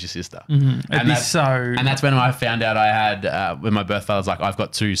that she's your sister. It'd be And that's when I found out I had, when my birth father was like, I've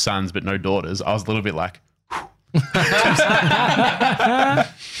got 2 sons but no daughters. I was a little bit like,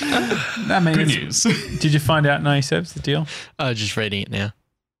 that means, good news. Did you find out NASEB's the deal? Just reading it now.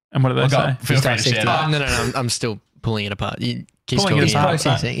 And what do they say? Feel free to share that. No, I'm still pulling it apart. You keep Pulling talking. it apart.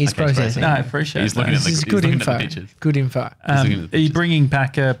 Processing. He's Okay, it's processing. No, I appreciate He's that. looking at This is he's good looking at the info. pictures. Good info. looking at the Are you pictures. bringing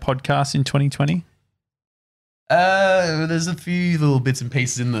back a podcast in 2020? There's a few little bits and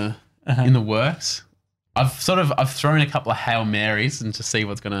pieces in the works. I've thrown a couple of Hail Marys and to see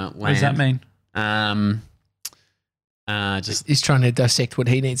what's going to land. What does that mean? Just He's trying to dissect what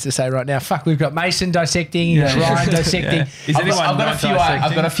he needs to say right now. Fuck, we've got Mason dissecting, Ryan dissecting. Yeah. Is I've anyone got not dissecting?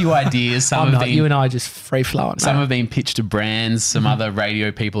 I've got a few ideas. Some I'm have not. been You and I are just free flowing. Some mate. have been pitched to brands. Some other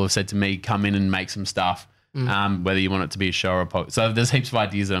radio people have said to me, come in and make some stuff, whether you want it to be a show or a podcast. So there's heaps of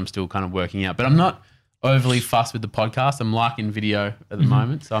ideas that I'm still kind of working out. But I'm not overly fussed with the podcast. I'm liking video at the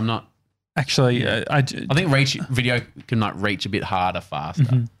moment. So I'm not. Actually, I think video can like reach a bit harder,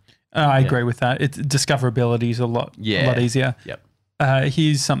 faster. I agree with that. Discoverability is a lot easier. Yep.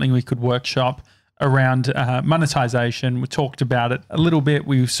 Here's something we could workshop around monetization. We talked about it a little bit.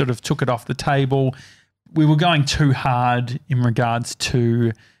 We sort of took it off the table. We were going too hard in regards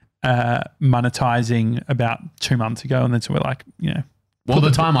to monetizing about 2 months ago. And then so we're like, Well,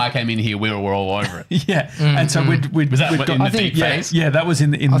 the time I came in here, we were all over it. yeah. And so we'd Was that got, in the I think- deep phase? yeah, that was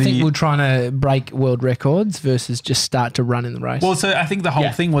in the. I think we're trying to break world records versus just start to run in the race. Well, so I think the whole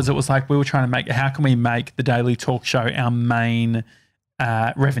Yeah. thing was it was like we were trying to make how can we make the Daily Talk Show our main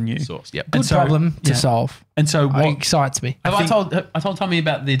revenue Source. Yep. Good problem to solve. And so It what? excites me. I told Tommy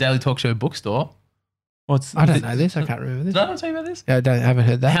about the Daily Talk Show bookstore. I don't know this. I can't remember this. Did I not tell you about this? I haven't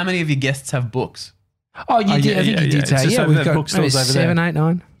heard that. How many of your guests have books? Oh, you did. I think you did say. It's Yeah, just we've the got bookstores maybe over there. 7, 8,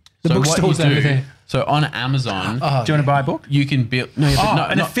 9. The So what bookstores you over do- there. So on Amazon, Oh, Do you want to buy a book? you can build. No,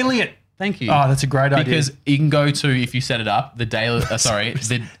 An not affiliate. Thank you. Oh, that's a great idea. Because you can go to, if you set it up, the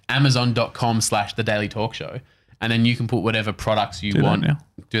Amazon.com/the Daily Talk Show, and then you can put whatever products you Do that want. now.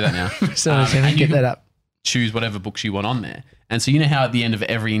 Do that now. So and you get can that up. choose whatever books you want on there. And so you know how at the end of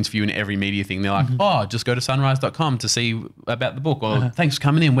every interview and every media thing, they're like, oh, just go to sunrise.com to see about the book. Or thanks for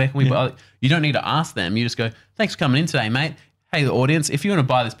coming in. Where can we buy? You don't need to ask them. You just go, thanks for coming in today, mate. Hey, the audience, if you want to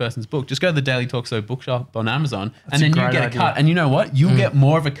buy this person's book, just go to the Daily Talk Show bookshop on Amazon, and then you great get idea. a cut. And you know what? You'll get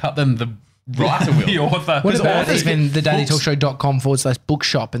more of a cut than the writer will. the author. What about authors even get the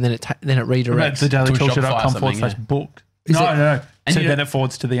dailytalkshow.com/bookshop and then it redirects? the To a dailytalkshow.com Shopify /book. Is No, it- no. And So you then know- it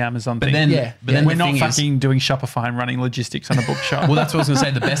forwards to the Amazon But thing. then, Yeah, but then we're the not thing is, fucking doing Shopify and running logistics on a bookshop. well, that's what I was going to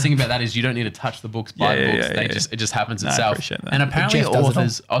say. The best thing about that is you don't need to touch the books, buy Yeah, the books. yeah, yeah. It just happens No, I itself. appreciate that. And apparently Jeff does it all.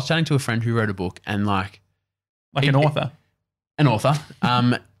 authors, I was chatting to a friend who wrote a book and like like an author. an author.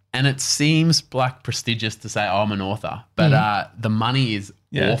 And it seems like prestigious to say, oh, I'm an author, but the money is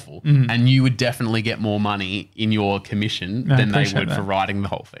Yeah. awful. And you would definitely get more money in your commission I than they appreciate would that. for writing the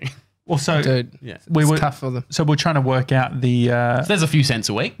whole thing. Well, so Dude, Yeah. we it's were tough for them. so we're trying to work out the. So there's a few cents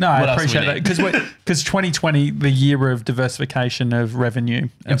a week. No, What I else do we appreciate that need? because 2020, the year of diversification of revenue,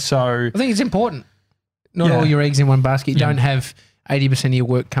 and so I think it's important. Not Yeah. all your eggs in one basket. You don't have 80% of your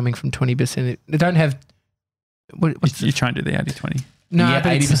work coming from 20%. You don't have. What's you're trying to do the 80-20. no, you get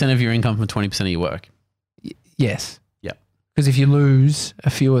but it's- 80% of your income from 20% of your work. Yes. Yep. Because if you lose a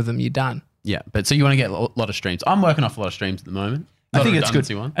few of them, you're done. Yeah. But so you want to get a lot of streams. I'm working off a lot of streams at the moment. I Not think a it's good.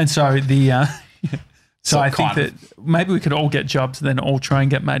 redundancy one. And so the. So I think kind that maybe we could all get jobs and then all try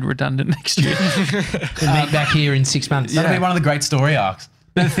and get made redundant next year. And meet back here in 6 months. That'll be one of the great story arcs.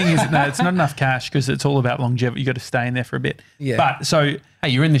 But the thing is, no, it's not enough cash because it's all about longevity. You got to stay in there for a bit. Yeah. But so Hey,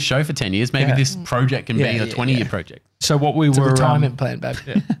 you're in this show for 10 years. Maybe Yeah. this project can Yeah, be a yeah, 20-year yeah. project. so what we It's a were retirement plan, babe.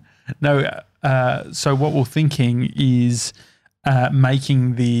 so what we're thinking is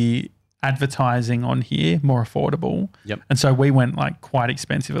making the advertising on here more affordable. Yep. And so we went like quite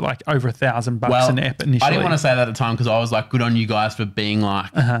expensive at like over $1,000 Well, an ep initially. I didn't want to say that at the time because I was like, good on you guys for being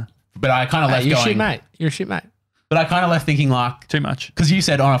like, but I kind of left You're a going, shit mate. You're a shit mate. but I kind of left thinking like, too much. because you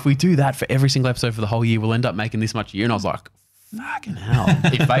said, oh, if we do that for every single episode for the whole year, we'll end up making this much a year. And I was like, fucking hell.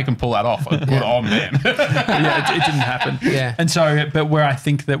 If they can pull that off, good on them. Yeah, it didn't happen. Yeah. And so, but where I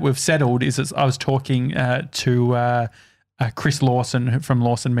think that we've settled is I was talking to Chris Lawson from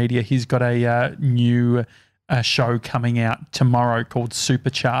Lawson Media. He's got a new show coming out tomorrow called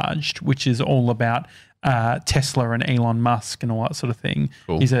Supercharged, which is all about Tesla and Elon Musk and all that sort of thing.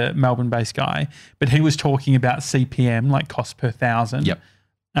 Cool. He's a Melbourne-based guy. But he was talking about CPM, like cost per thousand. Yep.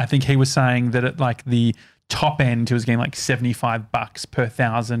 I think he was saying that at like the top end, he was getting like $75 per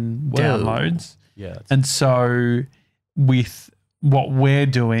thousand downloads. Yeah. And so with what we're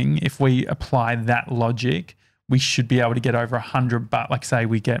doing, if we apply that logic, we should be able to get over $100. Like say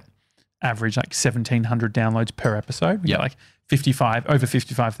we get average like 1,700 downloads per episode. We get like over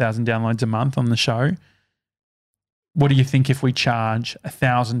 55,000 downloads a month on the show. What do you think if we charge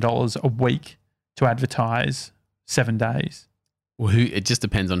 $1,000 a week to advertise 7 days? Well, it just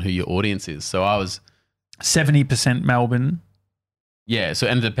depends on who your audience is. So I was 70% Melbourne. Yeah, so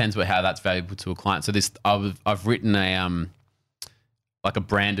and it depends on how that's valuable to a client. So I've written a like a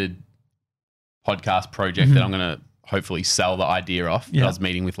branded podcast project that I'm going to hopefully sell the idea off that I was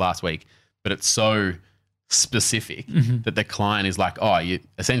meeting with last week. But it's so specific that the client is like, oh, you're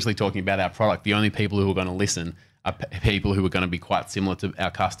essentially talking about our product. The only people who are going to listen are people who are going to be quite similar to our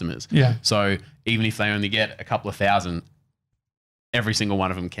customers. Yeah. So even if they only get a couple of thousand, every single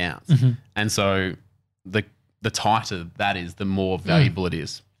one of them counts. And so the tighter that is, the more valuable it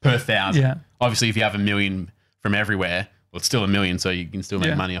is per thousand. Yeah. Obviously, if you have 1 million from everywhere, well, it's still 1 million, so you can still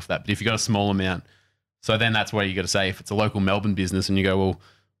make money off that. But if you've got a small amount, so then that's where you got to say, if it's a local Melbourne business and you go, well,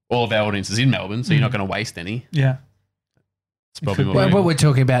 all of our audience is in Melbourne, so you're not going to waste any. Yeah. It's probably more Well, what valuable. we're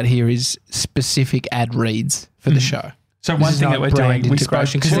talking about here is specific ad reads for the show. So This one is thing not that we're brand doing, we spoke.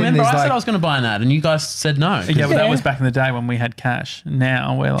 integration, 'cause then Remember, there's I said like- I was going to buy an ad, and you guys said no. Yeah, but that Yeah. was back in the day when we had cash.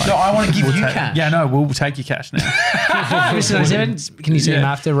 Now we're like, No, I want to give you take- cash. Yeah, no, we'll take your cash now. Mr. 97, can you see him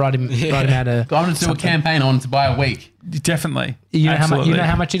after? Write him out a. I wanted to do a campaign on to buy a week. Definitely. You know how much? You Absolutely. know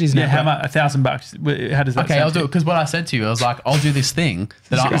how much it is now. Yeah, how much? $1,000. How does that Okay, sound I'll to do it you? because what I said to you, I was like, I'll do this thing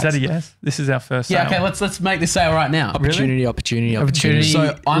that I. Is that a yes? This is our first Yeah, sale. okay, let's make this sale right now. Opportunity.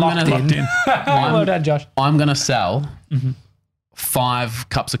 So I'm Locked gonna in. Well done, Josh. I'm gonna sell 5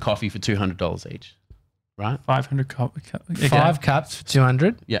 cups of coffee for $200 each, right? 500 okay. 5 cups for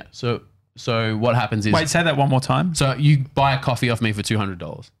 200. Yeah. So what happens is, Wait, say that one more time. so you buy a coffee off me for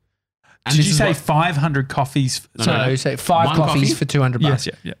 $200. And Did this you is say what- 500 coffees? No, So no. you say 5 One coffees coffee? for $200. Yes,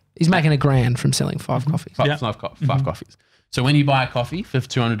 yeah. He's making $1,000 from selling 5 coffees. Five, Yeah. five coffees. So when you buy a coffee for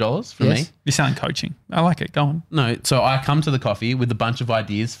 $200 from Yes. me, You're selling coaching. I like it. Go on. no, so I come to the coffee with a bunch of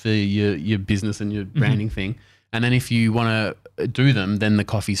ideas for your business and your branding thing. And then if you want to do them, then the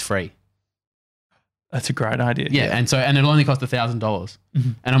coffee's free. That's a great idea. Yeah. And it'll only cost $1,000.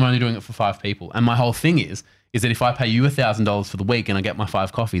 And I'm only doing it for 5 people. And my whole thing is that if I pay you $1,000 for the week and I get my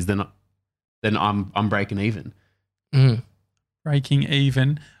 5 coffees, then I'm breaking even. Breaking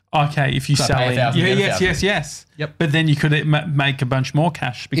even. Okay, if you So I sell pay in. 1,000, Yeah, get yes, 1,000. yes, yes. Yep. But then you could make a bunch more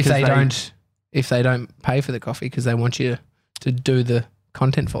cash because If they don't pay for the coffee because they want you to do the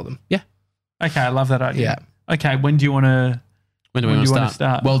content for them. Okay, I love that idea. Okay, when do you want to? When do we When want do to you wanna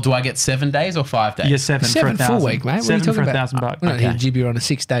start? start? Well, do I get 7 days or 5 days? Yeah, 7 for 7 full 1,000. week, mate. What are you 7 talking for about? $1,000. We're not here Okay. to jib you on a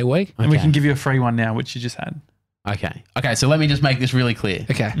 6-day week. And we Okay. can give you a free one now, which you just had. Okay, so let me just make this really clear.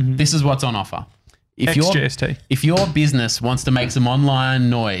 Okay. This is what's on offer. If XGST. if your business wants to make some online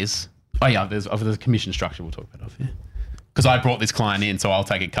noise, there's a commission structure we'll talk about off here. Because I brought this client in, so I'll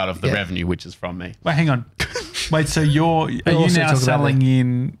take a cut of the Yeah. revenue, which is from me. Wait, hang on. Wait, so are you also now talk about selling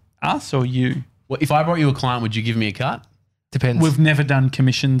in us or you? Well, if I brought you a client, would you give me a cut? Depends. We've never done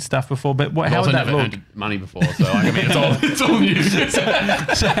commission stuff before, but I've how also would that never look? earned money before, so it's all new.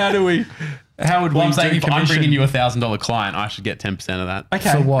 So how would Well, we I'm saying do if I'm commission? bringing you a $1,000 client, I should get 10% of that.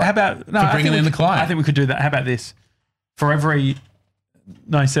 Okay. For what? How about no? For I bringing think in we the client. I think we could do that. How about this? For every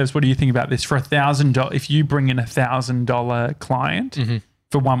Sebs, what do you think about this? For $1,000, if you bring in $1,000 client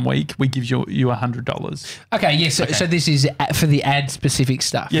for 1 week, we give you $100. Okay, yes. So this is for the ad specific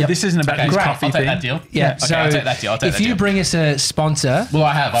stuff. Yeah, this isn't about Okay, this great. coffee I'll take thing. that deal. Yeah. Okay, so I'll take that deal. I'll take if that you deal. bring us a sponsor, Well,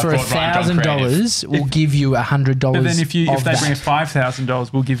 I have. I've for brought Ryan John Creative. $1,000, we'll give you $100. But then if they of that. bring us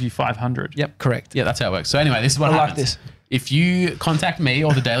 $5,000, we'll give you $500. Yep, correct. Yeah, that's how it works. So anyway, this is what I like happens. this. If you contact me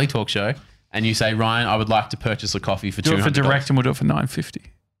or the Daily Talk Show and you say, Ryan, I would like to purchase a coffee for Do $200. it for direct, and we'll do it for $9.50.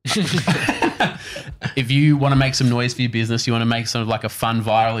 If you want to make some noise for your business, you want to make sort of like a fun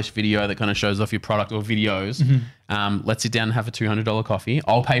viralish video that kind of shows off your product or videos, let's sit down and have a $200 coffee.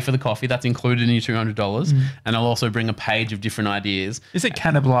 I'll pay for the coffee. That's included in your $200. And I'll also bring a page of different ideas. Is it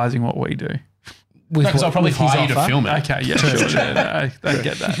cannibalizing what we do? With Because I'll probably with his hire you to offer. film it. Okay, yeah, sure. I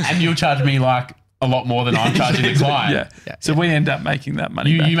get that. And you'll charge me like a lot more than I'm charging the client. Yeah. So we end up making that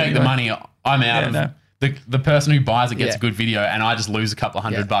money. You back make the anyway. money. I'm out of no. the person who buys it gets Yeah. a good video, and I just lose a couple of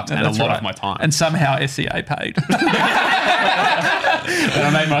 $100 No, and a that's lot right. of my time. And somehow SCA paid. And I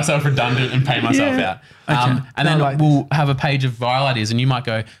made myself redundant and pay myself Yeah. out. Okay. And then No, like we'll have a page of viral ideas, and you might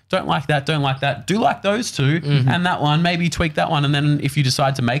go, don't like that, do like those two, and that one, maybe tweak that one. And then if you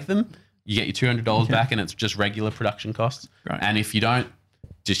decide to make them, you get your $200 back, and it's just regular production costs. Great. And if you don't,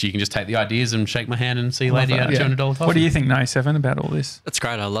 you can just take the ideas and shake my hand and see you later. You that. get a $200 What do you think, No 7, about all this? That's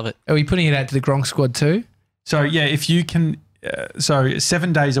great. I love it. Are we putting it out to the Gronk squad too? So yeah, if you can, so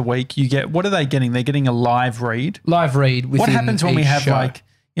 7 days a week, you get, what are they getting? They're getting a live read. Live read. What happens when we each have show? like,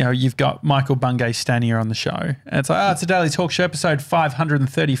 you've got Michael Bungay Stanier on the show, and it's like, it's a Daily Talk Show episode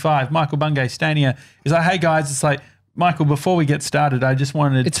 535. Michael Bungay Stanier is like, hey guys, it's like, Michael, before we get started, I just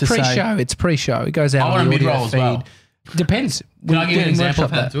wanted It's to say, pre-show. It's pre-show. It goes out I want on a the audio mid-roll as well. feed. Depends. Can I give you an example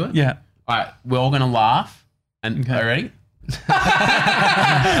of how workshop to do it? yeah, All right, we're all going to laugh. And Okay. are you ready?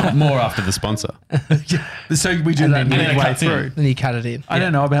 More after the sponsor. so we do And then midway cuts in. through. Then you cut it in. I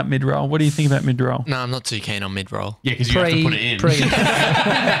don't know about mid-roll. What do you think about mid-roll? No, I'm not too keen on mid-roll. Yeah, because you have to put it in.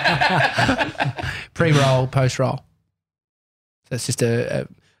 Pre-roll, post-roll. That's just a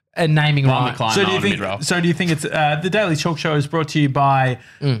naming Ron right. McLean So do you on think? mid-roll. So do you think it's the Daily Talk Show is brought to you by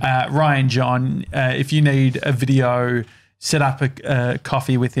Ryan John? If you need a video, set up a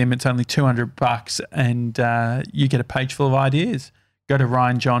coffee with him. It's only $200, and you get a page full of ideas. Go to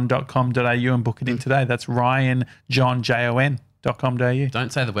ryanjohn.com.au and book it in today. That's ryanjohn.com.au.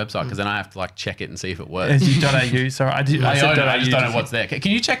 Don't say the website because then I have to like check it and see if it works. .au. Sorry, I said I just don't know .au. what's there.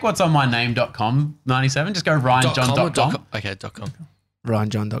 Can you check what's on my name.com 97? Just go ryanjohn.com. Okay, .com.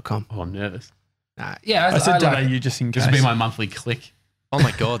 RyanJohn.com. Oh, I'm nervous. Yeah, I said like it. .au just in case. This will be my monthly click. Oh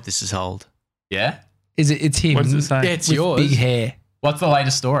my God, this is old. Yeah? It's him. What does it say? Yeah, it's with yours. big hair. What's the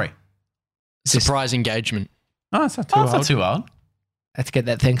latest story? Surprise engagement. Oh, it's not too Oh, old. it's not too old. Let's get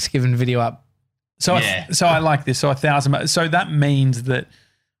that Thanksgiving video up. So, Yeah. so I like this. So 1,000. So that means that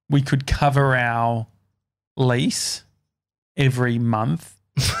we could cover our lease every month.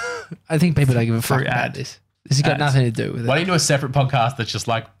 I think people don't give a fuck Through about ad. this. This has got Ads. nothing to do with Why it. don't you do a separate podcast that's just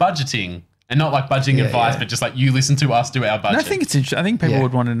like budgeting and not like budgeting Yeah, advice, yeah. but just like you listen to us do our budget? And I think it's interesting. I think people Yeah.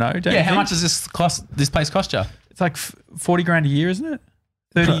 would want to know. Don't yeah, you how think? much does this place cost you? It's like 40 grand a year, isn't it?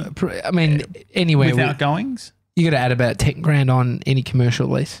 30 I mean, anywhere with outgoings. you got to add about 10 grand on any commercial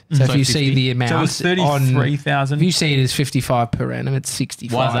lease. So So if you 50. see the amount So it's on, 33,000. if you see it as 55 per annum, it's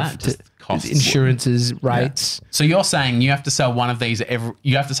 65. Why is that? to- Just costs. insurances, rates. So you're saying you have to sell one of these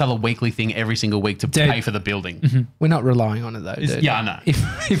you have to sell a weekly thing every single week to Dude. pay for the building. We're not relying on it though, dude. Yeah, I know.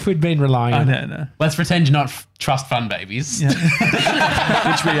 If we'd been relying I on it, know. Let's pretend you're not trust fund babies. Yeah.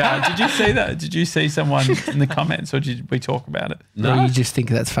 Which we are. Did you see that? Did you see someone in the comments, or did we talk about it? or No, you just think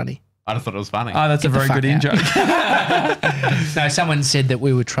that's funny. I just thought it was funny. Oh, that's Get a the very fuck good in out. joke. No, someone said that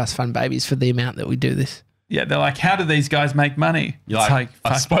we were trust fund babies for the amount that we do this. Yeah, they're like, how do these guys make money? You're It's like,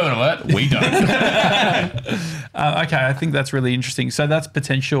 fuck. spoiler alert, we don't. Okay, I think that's really interesting. So that's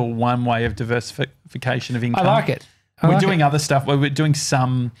potential one way of diversification of income. I like it. We're doing other stuff. We're doing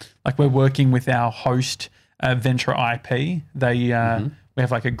some, like we're working with our host, Venture IP. They we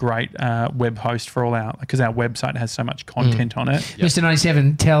have like a great web host for all our, because our website has so much content on it. Mr.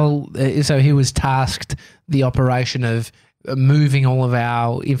 97, so he was tasked the operation of moving all of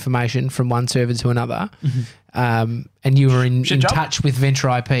our information from one server to another. And you were in Shit job. touch with Venture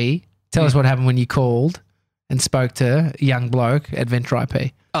IP. Tell us what happened when you called and spoke to a young bloke at Venture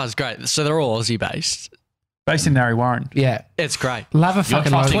IP. Oh, it's great. So they're all Aussie based. Based in Narre Warren. Yeah. It's great. Love a You're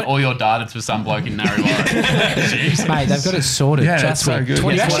fucking trusting local. all your data to some bloke in Narre Warren. Jeez. Mate, they've got it sorted. Yeah, Trust that's so me. good.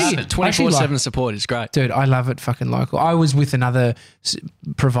 You actually- 24/7 support is great. Dude, I love it fucking local. I was with another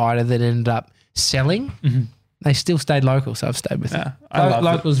provider that ended up selling. They still stayed local, so I've stayed with them. Yeah, I love it.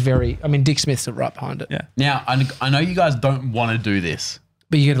 Local's very, I mean, Dick Smith's right behind it. Yeah. Now, I know you guys don't want to do this.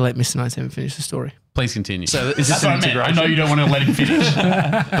 But you got to let Mr. 97 finish the story. Please continue. So That's what I meant. I know you don't want to let him finish,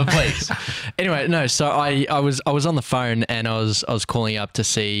 but please. Anyway, no. So I was on the phone and I was calling up to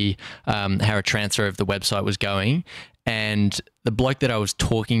see how a transfer of the website was going, and the bloke that I was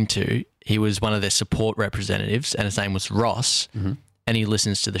talking to, he was one of their support representatives, and his name was Ross, and he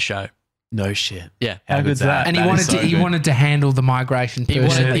listens to the show. No shit. Yeah. How good's that? And That is so he good. wanted to handle the migration He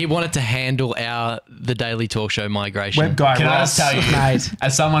personally. wanted to handle the Daily Talk Show migration. Web guy Can I Ross. just tell you, Mate.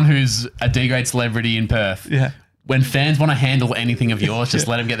 as someone who's a D-grade celebrity in Perth, Yeah. when fans want to handle anything of yours, just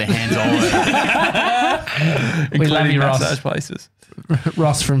let them get their hands all over it. We love Including you, Ross. massage places.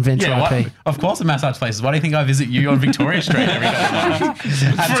 Ross from Venture Yeah, IP. what? Of course, the massage places. Why do you think I visit you on Victoria Street every day?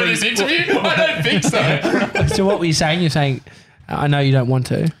 For this interview? I don't think so. So what were you saying? You're saying I know you don't want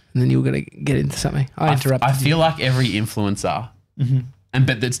to, and then you're going to get into something. I interrupted I feel like every influencer,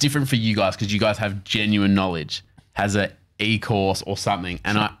 but that's different for you guys because you guys have genuine knowledge, has a e-course or something.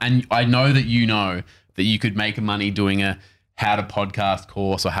 And I know that you could make money doing a how to podcast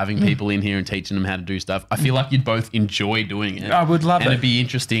course or having people in here and teaching them how to do stuff. I feel like you'd both enjoy doing it. I would love it. And it'd be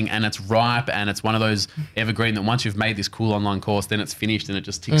interesting and it's ripe and it's one of those evergreen that once you've made this cool online course, then it's finished and it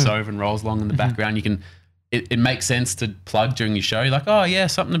just ticks over and rolls along in the background. You can, it makes sense to plug during your show. You're like, oh yeah,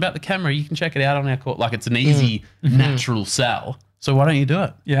 something about the camera. You can check it out on our course. Like it's an easy, natural sell. So why don't you do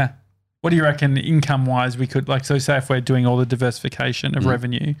it? Yeah. What do you reckon income wise we could so say if we're doing all the diversification of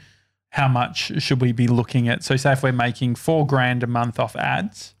revenue, how much should we be looking at? So say if we're making $4,000 a month off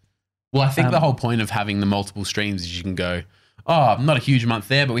ads. Well, I think the whole point of having the multiple streams is you can go, oh, not a huge month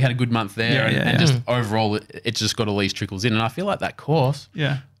there, but we had a good month there. And just overall, it's just got all these trickles in. And I feel like that course,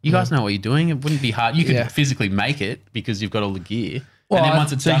 you guys know what you're doing. It wouldn't be hard. You could physically make it because you've got all the gear. Well, and then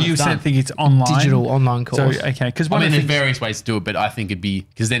once it's done, you it's done. think it's online? Digital online course. So, okay. Because there's various ways to do it, but I think it'd be,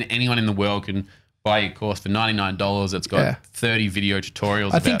 because then anyone in the world can buy your course for $99. It's got 30 video tutorials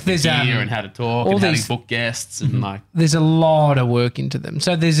about there's, gear and how to talk and how to book guests and like. There's a lot of work into them.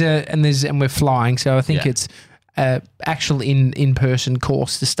 So and we're flying. So I think it's actual in-person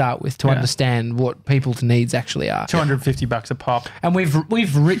course to start with to understand what people's needs actually are. $250 a pop. And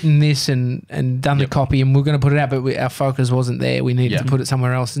we've written this and done the copy and we're going to put it out, but our focus wasn't there. We needed to put it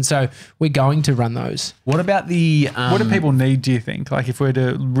somewhere else. And so we're going to run those. What about the... what do people need, do you think? Like if we're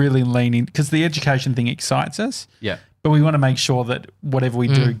to really lean in, because the education thing excites us. Yeah. But we want to make sure that whatever we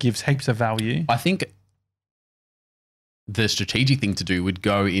do gives heaps of value. I think the strategic thing to do would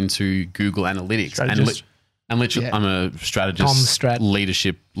go into Google Analytics. And literally, I'm a strategist,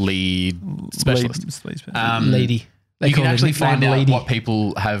 leadership lead specialist. Lady. You can actually find out what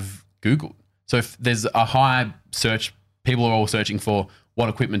people have Googled. So if there's a high search, people are all searching for what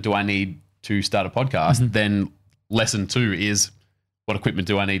equipment do I need to start a podcast, then lesson 2 is what equipment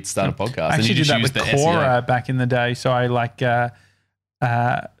do I need to start a podcast? I actually did that with Quora back in the day. So I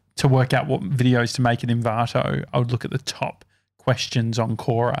to work out what videos to make in Envato, I would look at the top questions on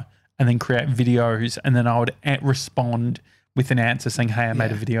Quora and then create videos, and then I would respond with an answer saying, hey, I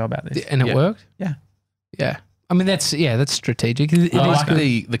made a video about this. And it worked? Yeah. Yeah. I mean, that's strategic. I like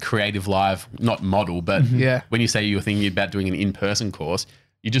the Creative Live, not model, but when you say you're thinking about doing an in-person course,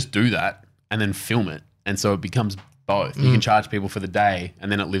 you just do that and then film it. And so it becomes both. You can charge people for the day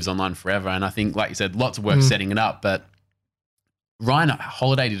and then it lives online forever. And I think, like you said, lots of work setting it up. But Ryan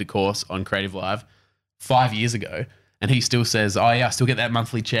Holiday did a course on Creative Live 5 years ago. And he still says, oh, yeah, I still get that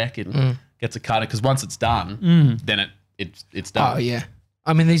monthly check and gets a cut. Because once it's done, then it's done. Oh, yeah.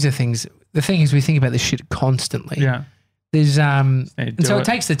 I mean, these are things. The thing is, we think about this shit constantly. Yeah. There's and so it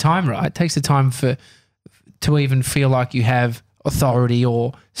takes the time, right? It takes the time to even feel like you have authority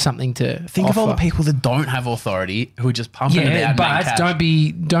or something to think offer. of all the people that don't have authority who are just pumping it out. But don't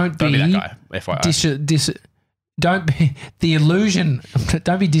be that guy, FYI. Don't be the illusion.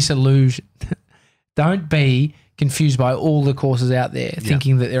 Don't be disillusioned. Don't be confused by all the courses out there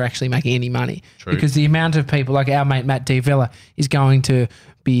thinking that they're actually making any money. True. Because the amount of people, like our mate Matt D. Villa, is going to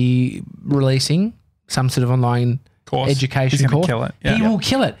be releasing some sort of online education course. Kill it. He will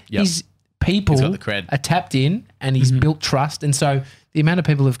kill it. Yep. He's people are tapped in and he's built trust. And so the amount of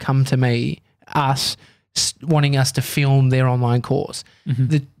people who've come to me, wanting us to film their online course,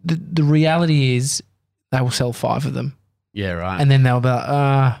 the reality is they will sell 5 of them. Yeah, right. And then they'll be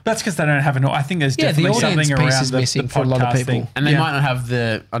like, that's because they don't have I think there's definitely something around is missing for a lot of people. And they might not have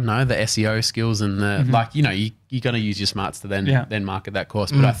the SEO skills and the, you got to use your smarts to then market that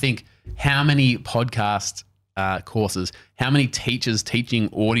course. But I think how many podcast courses, how many teachers teaching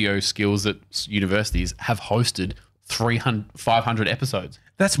audio skills at universities have hosted 500 episodes?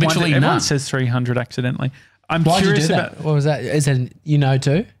 That's literally everyone says 300 accidentally. I'm curious about what was that? Is it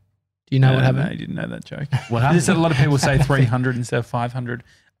too? Do you know what happened? No, I didn't know that joke. What happened? A lot of people say 300 instead of 500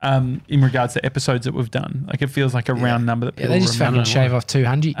 in regards to episodes that we've done. Like it feels like a round number that people they just fucking shave off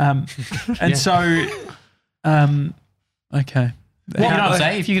 200. And so, okay. Well, you know what I'm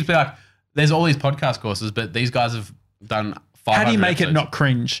saying? If you could be like, there's all these podcast courses, but these guys have done 500 How do you make episodes. it not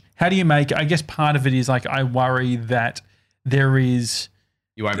cringe? How do you make, I guess part of it is like, I worry that there is.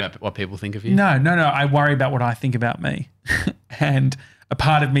 You worry about what people think of you? No. I worry about what I think about me. And a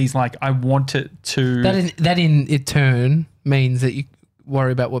part of me is like, I want it to. That in turn means that you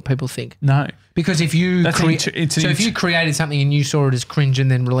worry about what people think. No. Because if you if you created something and you saw it as cringe and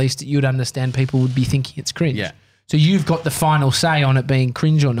then released it, you'd understand people would be thinking it's cringe. Yeah. So you've got the final say on it being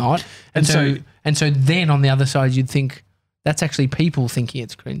cringe or not. And so then on the other side, you'd think that's actually people thinking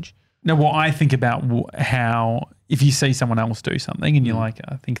it's cringe. No, well, I think about how if you see someone else do something and you're like,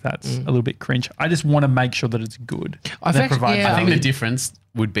 I think that's a little bit cringe. I just want to make sure that it's good. I think the difference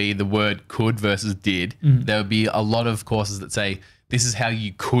would be the word could versus did. There would be a lot of courses that say this is how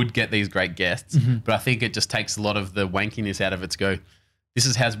you could get these great guests, but I think it just takes a lot of the wankiness out of it to go, this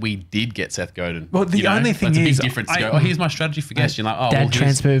is how we did get Seth Godin. Well, the only thing is, is, a big difference to go, here's my strategy for guests. You're like, Dad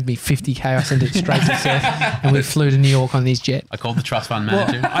transferred me $50,000. I sent it straight to Seth, and we flew to New York on his jet. I called the trust fund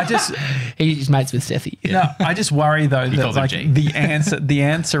manager. He's mates with Sethy. No, I just worry though that like the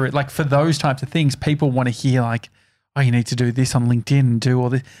answer, like for those types of things, people want to hear like, oh, you need to do this on LinkedIn and do all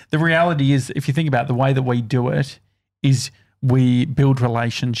this. The reality is, if you think about the way that we do it, is we build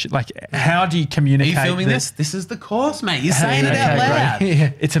relationships. Like, how do you communicate? Are you filming this? This is the course, mate. You're saying it out loud.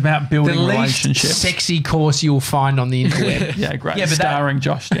 Yeah. It's about building relationships. Least sexy course you'll find on the interweb. Yeah, great. Yeah, but starring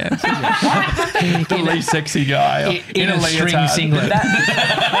Josh Jansen. The least sexy guy in a string singlet.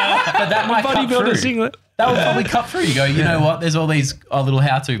 But that might cut through. Singlet. That would probably cut through. You go, you know what? There's all these little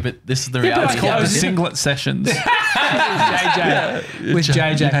how-to, but this is the reality. It's called the singlet sessions. With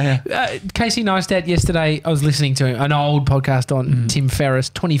JJ. Casey Neistat yesterday, I was listening to an old podcast on Tim Ferriss,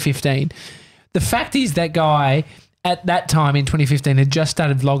 2015. The fact is that guy at that time in 2015 had just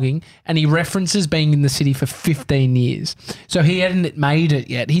started vlogging and he references being in the city for 15 years. So he hadn't made it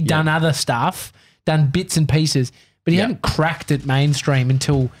yet. He'd done other stuff, done bits and pieces, but he hadn't cracked it mainstream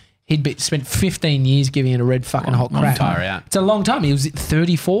until he'd spent 15 years giving it a red fucking hot crack. It's a long time. He was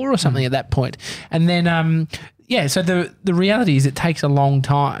 34 or something at that point. And then, so the reality is it takes a long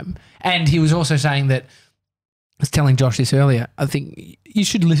time. And he was also saying that, I was telling Josh this earlier, I think you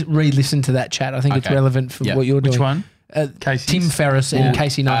should re-listen to that chat. I think it's relevant for what you're doing. Which one? Tim Ferriss and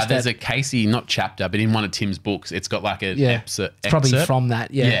Casey Neistat. There's a Casey, not chapter, but in one of Tim's books, it's got like an excerpt. It's probably from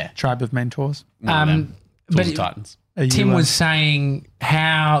that, Tribe of Mentors. But Titans. Tim was saying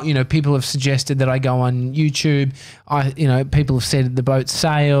how, people have suggested that I go on YouTube. People have said the boat's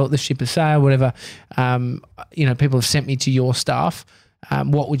sail, the ship has sailed, whatever. People have sent me to your stuff.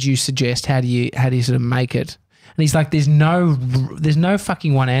 What would you suggest? How do you sort of make it? And he's like, there's no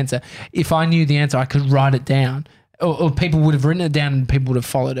fucking one answer. If I knew the answer, I could write it down. Or people would have written it down and people would have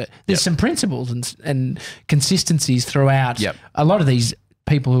followed it. There's some principles and consistencies throughout. A lot of these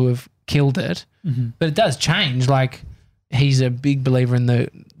people who have killed it, but it does change. Like, he's a big believer in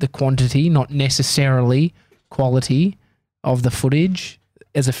the quantity, not necessarily quality of the footage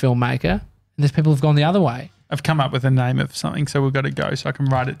as a filmmaker. And there's people who've gone the other way. I've come up with a name of something, so we've got to go so I can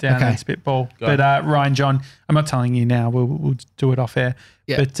write it down and spitball. But Ryan, John, I'm not telling you now. We'll do it off air.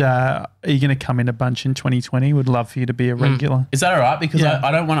 Yeah. But are you going to come in a bunch in 2020? Would love for you to be a regular. Is that all right? Because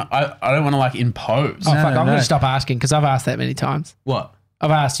I don't want to. I don't want to like impose. Oh, I'm going to stop asking because I've asked that many times. What?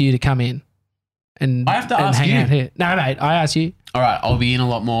 I've asked you to come in. And I have to ask hang you. Out here. No, mate, I asked you. All right, I'll be in a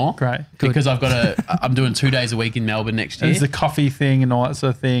lot more. Great. Because I'm doing 2 days a week in Melbourne next year. There's the coffee thing and all that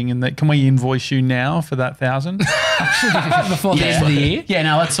sort of thing. And can we invoice you now for that 1,000? Before the end of the year? Yeah,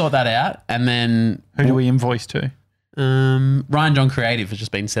 now let's sort that out. And then... Who do we invoice to? Ryan John Creative has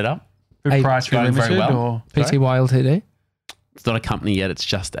just been set up. Price going very well. Or PTY Ltd? It's not a company yet. It's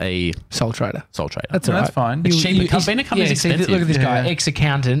just a sole trader. That's all right. That's fine. It's cheap. Being a company's expensive. Look at this guy,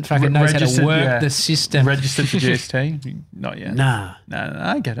 ex-accountant, fucking knows how to work the system. Registered for GST? Not yet. Nah. No,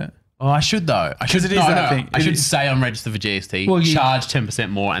 I get it. Oh, I should though. Because it is that thing. I should say I'm registered for GST, charge 10%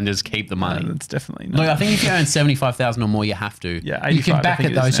 more, and just keep the money. No, that's definitely not. Look, I think if you earn 75,000 or more, you have to. Yeah, 85, you can back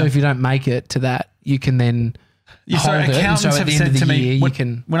it though. So if you don't make it to that, you can then. Accountants have said to me,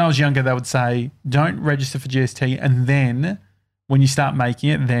 when I was younger, they would say, don't register for GST, and then when you start making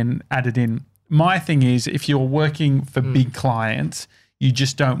it, then add it in. My thing is, if you're working for big clients, you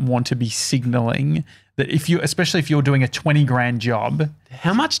just don't want to be signaling that especially if you're doing a 20 grand job.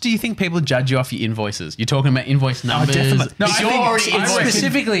 How much do you think people judge you off your invoices? You're talking about invoice numbers. Definitely. No, you're already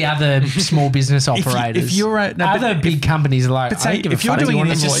specifically other small business operators. If you're other big companies are like, if you're doing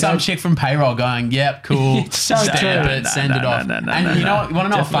it's just some chick from payroll going, yep, cool, it's so stamp it, send it off. And you know what? You want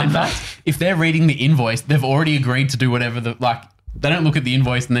to know a fun fact? If they're reading the invoice, they've already agreed to do whatever they don't look at the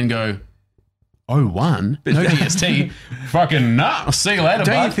invoice and then go, 01? No GST. Fucking nah. I'll see you later,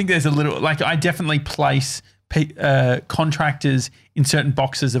 Don't you think there's a little... I definitely place contractors in certain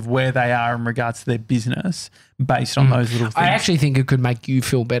boxes of where they are in regards to their business based on those little things. I actually think it could make you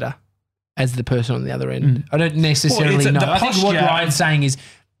feel better as the person on the other end. I don't necessarily know. I think what Ryan's saying is...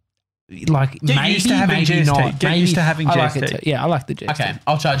 maybe used to having GST. Not. Get used to having GST. I like the GST. Okay,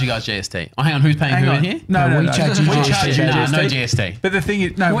 I'll charge you guys GST. Oh, hang on, who's paying who in here? No, we charge you GST. No GST. But the thing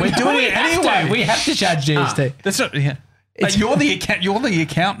is, we're doing it anyway. We have to charge GST. That's not. Yeah. You're the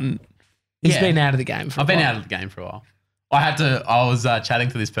accountant. He's been out of the game I've been out of the game for a while. I was chatting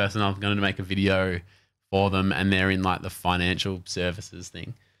to this person. I'm going to make a video for them, and they're in like the financial services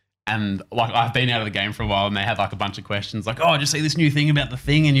thing. And like I've been out of the game for a while, and they had like a bunch of questions, like, "Oh, I just see this new thing about the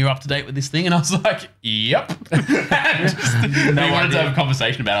thing, and you're up to date with this thing." And I was like, "Yep." They wanted to have a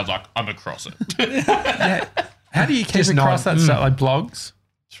conversation about it. I was like, "I'm across it." Yeah. How do you keep Just across not- that stuff? Like blogs?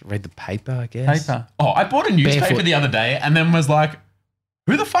 Just read the paper, I guess. Paper. Oh, I bought a newspaper Barefoot. the other day, and then was like,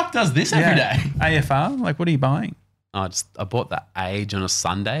 "Who the fuck does this every day?" AFR? Like, what are you buying? I bought the Age on a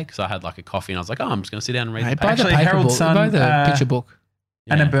Sunday because I had like a coffee, and I was like, "Oh, I'm just going to sit down and read Hey, the buy paper." the Actually, paper Herald book. Sun, Buy the picture book.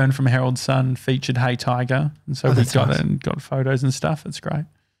 Yeah. Anna Byrne from Herald Sun featured Hey Tiger. And so we that's got nice. it and got photos and stuff. It's great.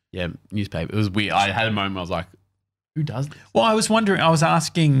 Yeah, newspaper. It was weird. I had a moment where I was like, "Who does this?" Well, I was wondering, I was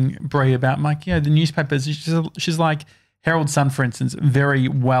asking Brie about, I'm like, the newspapers. She's like, Herald Sun, for instance, very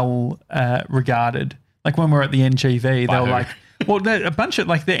well regarded. Like when we're at the NGV, they By were who? like, well, a bunch of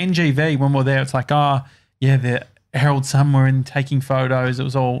like the NGV, when we're there, it's like, oh, yeah, the Herald Sun were in taking photos. It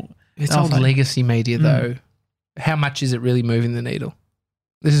was all. It's and I was old like, legacy media, though. How much is it really moving the needle?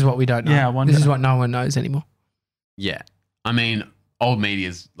 This is what we don't know. Yeah, I wonder. This is what no one knows anymore. Yeah, I mean, old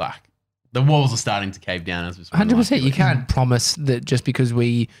media's like the walls are starting to cave down as we speak. 100%. You can't promise that just because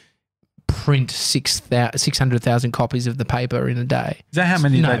we print 600,000 copies of the paper in a day. Is that how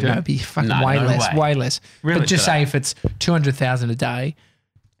many No, they do? no, it'd be fucking No, way no less, way. way less. Really? But just say if it's 200,000 a day,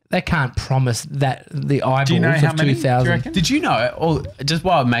 they can't promise that the eyeballs Do you know how of many? Do you 2,000. reckon? Did you know? Or just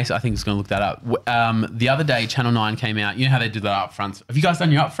while Mason, I think is going to look that up. The other day, Channel 9 came out. You know how they do that upfront? Have you guys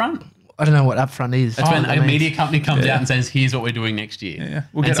done your upfront? I don't know what upfront is. That's when I a mean, media company comes out and says, "Here's what we're doing next year." Yeah.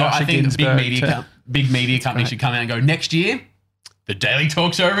 We'll And get so Usher I think Ginsburg big media companies should come out and go, "Next year, the Daily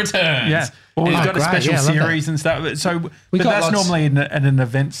Talk Show returns." Yeah. Well, we've Oh, got a great. special Yeah, I love that. series and stuff. So, We but got that's lots- normally at an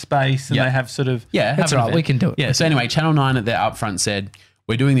event space, and Yeah. they have sort of. Yeah, That's have an right. We event. can do it. Yeah. So anyway, Channel 9 at their upfront said,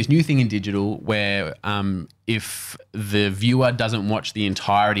 "We're doing this new thing in digital where if the viewer doesn't watch the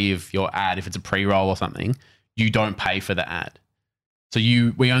entirety of your ad, if it's a pre-roll or something, you don't pay for the ad. So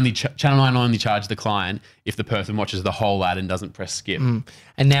Channel 9 only charge the client if the person watches the whole ad and doesn't press skip." And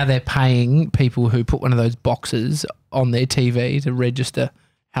now they're paying people who put one of those boxes on their TV to register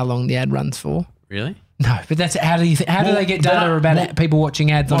how long the ad runs for. Really? No, but that's how do they get data about people watching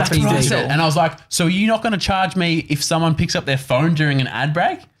ads on That's TV? what I said. And I was like, "So you're not going to charge me if someone picks up their phone during an ad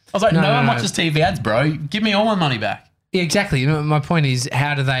break?" I was like, No, no no, one no. watches TV ads, bro. Give me all my money back." Yeah, exactly. You know, my point is,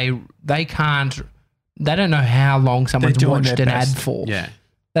 how do they can't, they don't know how long someone's doing watched their an best. ad for. Yeah.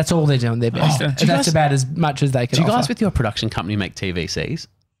 That's all they're doing their best. Oh, And do you that's guys- about as much as they can Do you guys offer. with your production company make TVCs?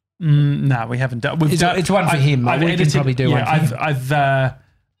 No, we haven't done. We've It's- done. it's one for him. We can edited- probably do one for him.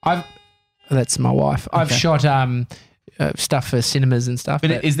 I've That's my wife. I've Okay. shot stuff for cinemas and stuff.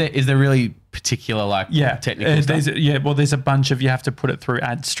 But is there really particular technical stuff? There's a bunch of, you have to put it through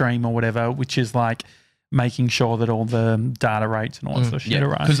AdStream or whatever, which is like making sure that all the data rates and all that sort of shit are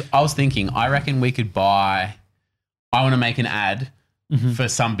right. Because I was thinking, I reckon we could I want to make an ad for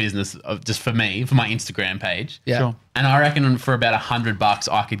some business, just for me, for my Instagram page. yeah. Sure. And I reckon for about $100,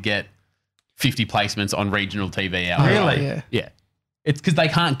 I could get 50 placements on regional TV out. Really? Yeah. Yeah. It's because they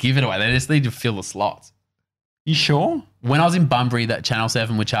can't give it away. They just need to fill the slots. You sure? When I was in Bunbury, that Channel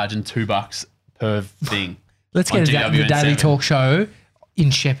 7 were charging $2 per thing. Let's On get into the GWN7. Daily Talk Show in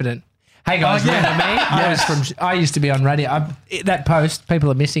Shepparton. Hey guys, Oh, yeah. remember me? I used to be on radio. That post, people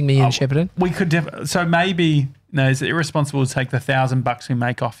are missing me in Shepparton. We could so maybe is it irresponsible to take the $1,000 we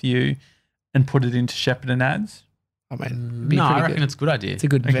make off you and put it into Shepparton ads? I mean, it'd be No, I pretty reckon good. it's a good idea. It's a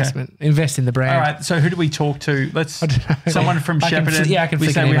good investment. Invest in the brand. All right. So who do we talk to? Let's I don't know. someone from I can Shepparton. I can we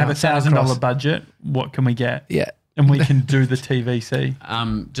flick say an we have email. Send $1,000 across. budget. What can we get? Yeah. And we can do the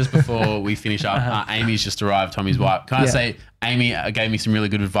TVC. Just before we finish up, Amy's just arrived, Tommy's wife. Can I Yeah. say, Amy gave me some really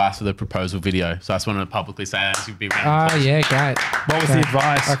good advice for the proposal video. So I just wanted to publicly say that. She'd be around. Oh, yeah, great. What was the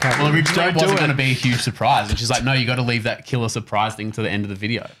advice? Okay. Well, originally Don't it do wasn't it. going to be a huge surprise. And she's like, no, you got to leave that killer surprise thing to the end of the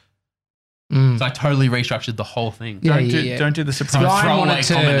video. So I totally restructured the whole thing. Yeah, Don't do the surprise. Ryan Throwaway wanted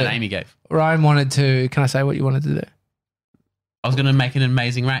to- comment that Amy gave. Ryan wanted to, can I say what you wanted to do? I was going to make an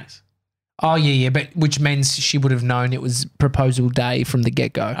amazing race. Oh, yeah, but which means she would have known it was proposal day from the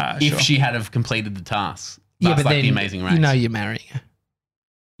get-go. If she had have completed the task. yeah, That's but like then the amazing race. you know you're marrying her.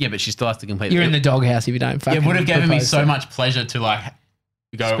 Yeah, but she still has to complete You're it. in the doghouse if you don't fucking It would have given me propose so to- much pleasure to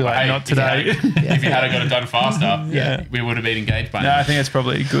go, be like, hey, not today. If you had got it done faster, Yeah. we would have been engaged by No, now. I think it's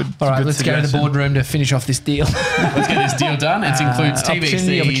probably a good. All right, good let's go to the suggestion. boardroom to finish off this deal. Let's get this deal done. It includes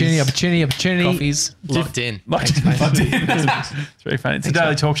TVCs, opportunity. coffees. Locked in. It's very funny. It's the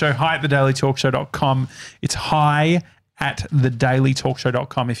Daily Talk Show. Hi at thedailytalkshow.com. It's hi at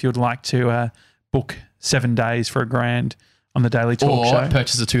thedailytalkshow.com if you would like to book 7 days for $1,000 on the Daily Talk or Show.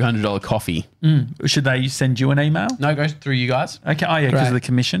 purchase a $200 coffee. Should they send you an email? No, it goes through you guys. Okay. Oh, yeah, because of Great. the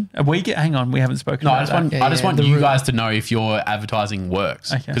commission. Hang on. We haven't spoken No, about that. I just want the you room. guys to know if your advertising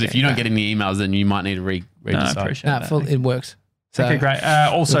works. Okay. Because if you don't get any emails, then you might need to read No, I the site. appreciate that. It works. So, Okay, great.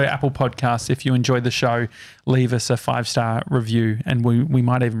 Also, Apple Podcasts, if you enjoyed the show, leave us a 5-star review and we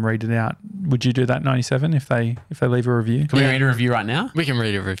might even read it out. Would you do that, 97, if they leave a review? Can we read a review right now? We can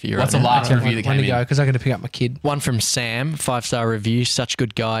read a review. What's right the now. last review that One came to go in? because I'm going to pick up my kid. One from Sam, 5-star review. Such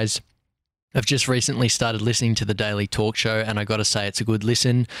good guys. I've just recently started listening to the Daily Talk Show, and I got to say it's a good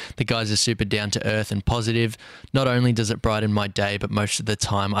listen. The guys are super down to earth and positive. Not only does it brighten my day, but most of the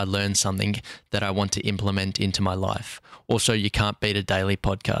time I learn something that I want to implement into my life. Also, you can't beat a daily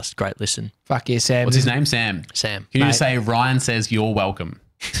podcast. Great listen. Fuck yeah, Sam. What's his name? Sam. Sam. Can you just Mate. say Ryan says you're welcome?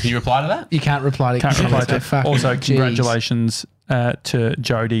 Can you reply to that? You can't reply to Can't reply to. Fucking Also, jeez. congratulations to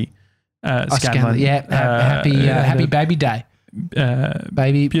Jody Scanlon. Yeah, happy baby day.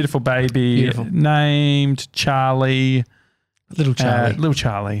 Baby, Beautiful baby. Beautiful. Named Charlie. little Charlie. Little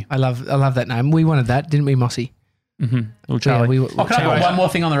Charlie. I love that name. We wanted that, didn't we, Mossy? Little Charlie. Yeah, Oh, can I put one more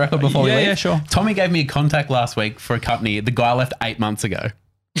thing on the record before we leave? Yeah, sure. Tommy gave me a contact last week for a company. The guy left 8 months ago.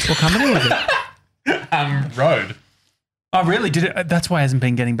 What company was it? Road. Oh, really? Did it? That's why he hasn't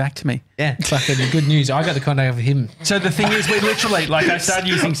been getting back to me. Yeah. Fucking good news. I got the contact of him. So the thing is, we literally, I started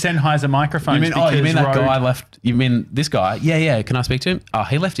using Sennheiser microphones. You mean that Rode- guy left? You mean this guy? Yeah. Can I speak to him? Oh,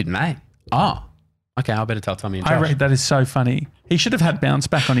 he left in May. Oh, okay. I better tell Tommy and Josh. I read that is so funny. He should have had bounce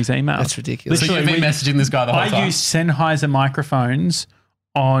back on his email. That's ridiculous. So you've been messaging this guy the whole time? I use Sennheiser microphones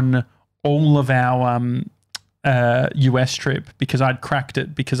on all of our US trip because I'd cracked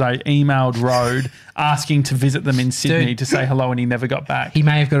it because I emailed Rode asking to visit them in Sydney Dude. to say hello and he never got back. He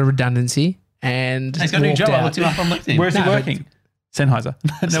may have got a redundancy and He's got a new walked job. I out. looked him up on LinkedIn. Where's he No, but- working? Sennheiser.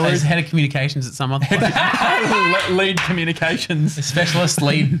 No, he's head of communications at some other place. Lead communications. Specialist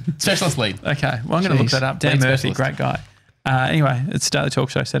lead. Okay, well, I'm going to look Jeez. that up. Dan Lead Murphy, specialist. great guy. Anyway, it's Daily Talk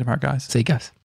Show. Set apart, guys. See you guys.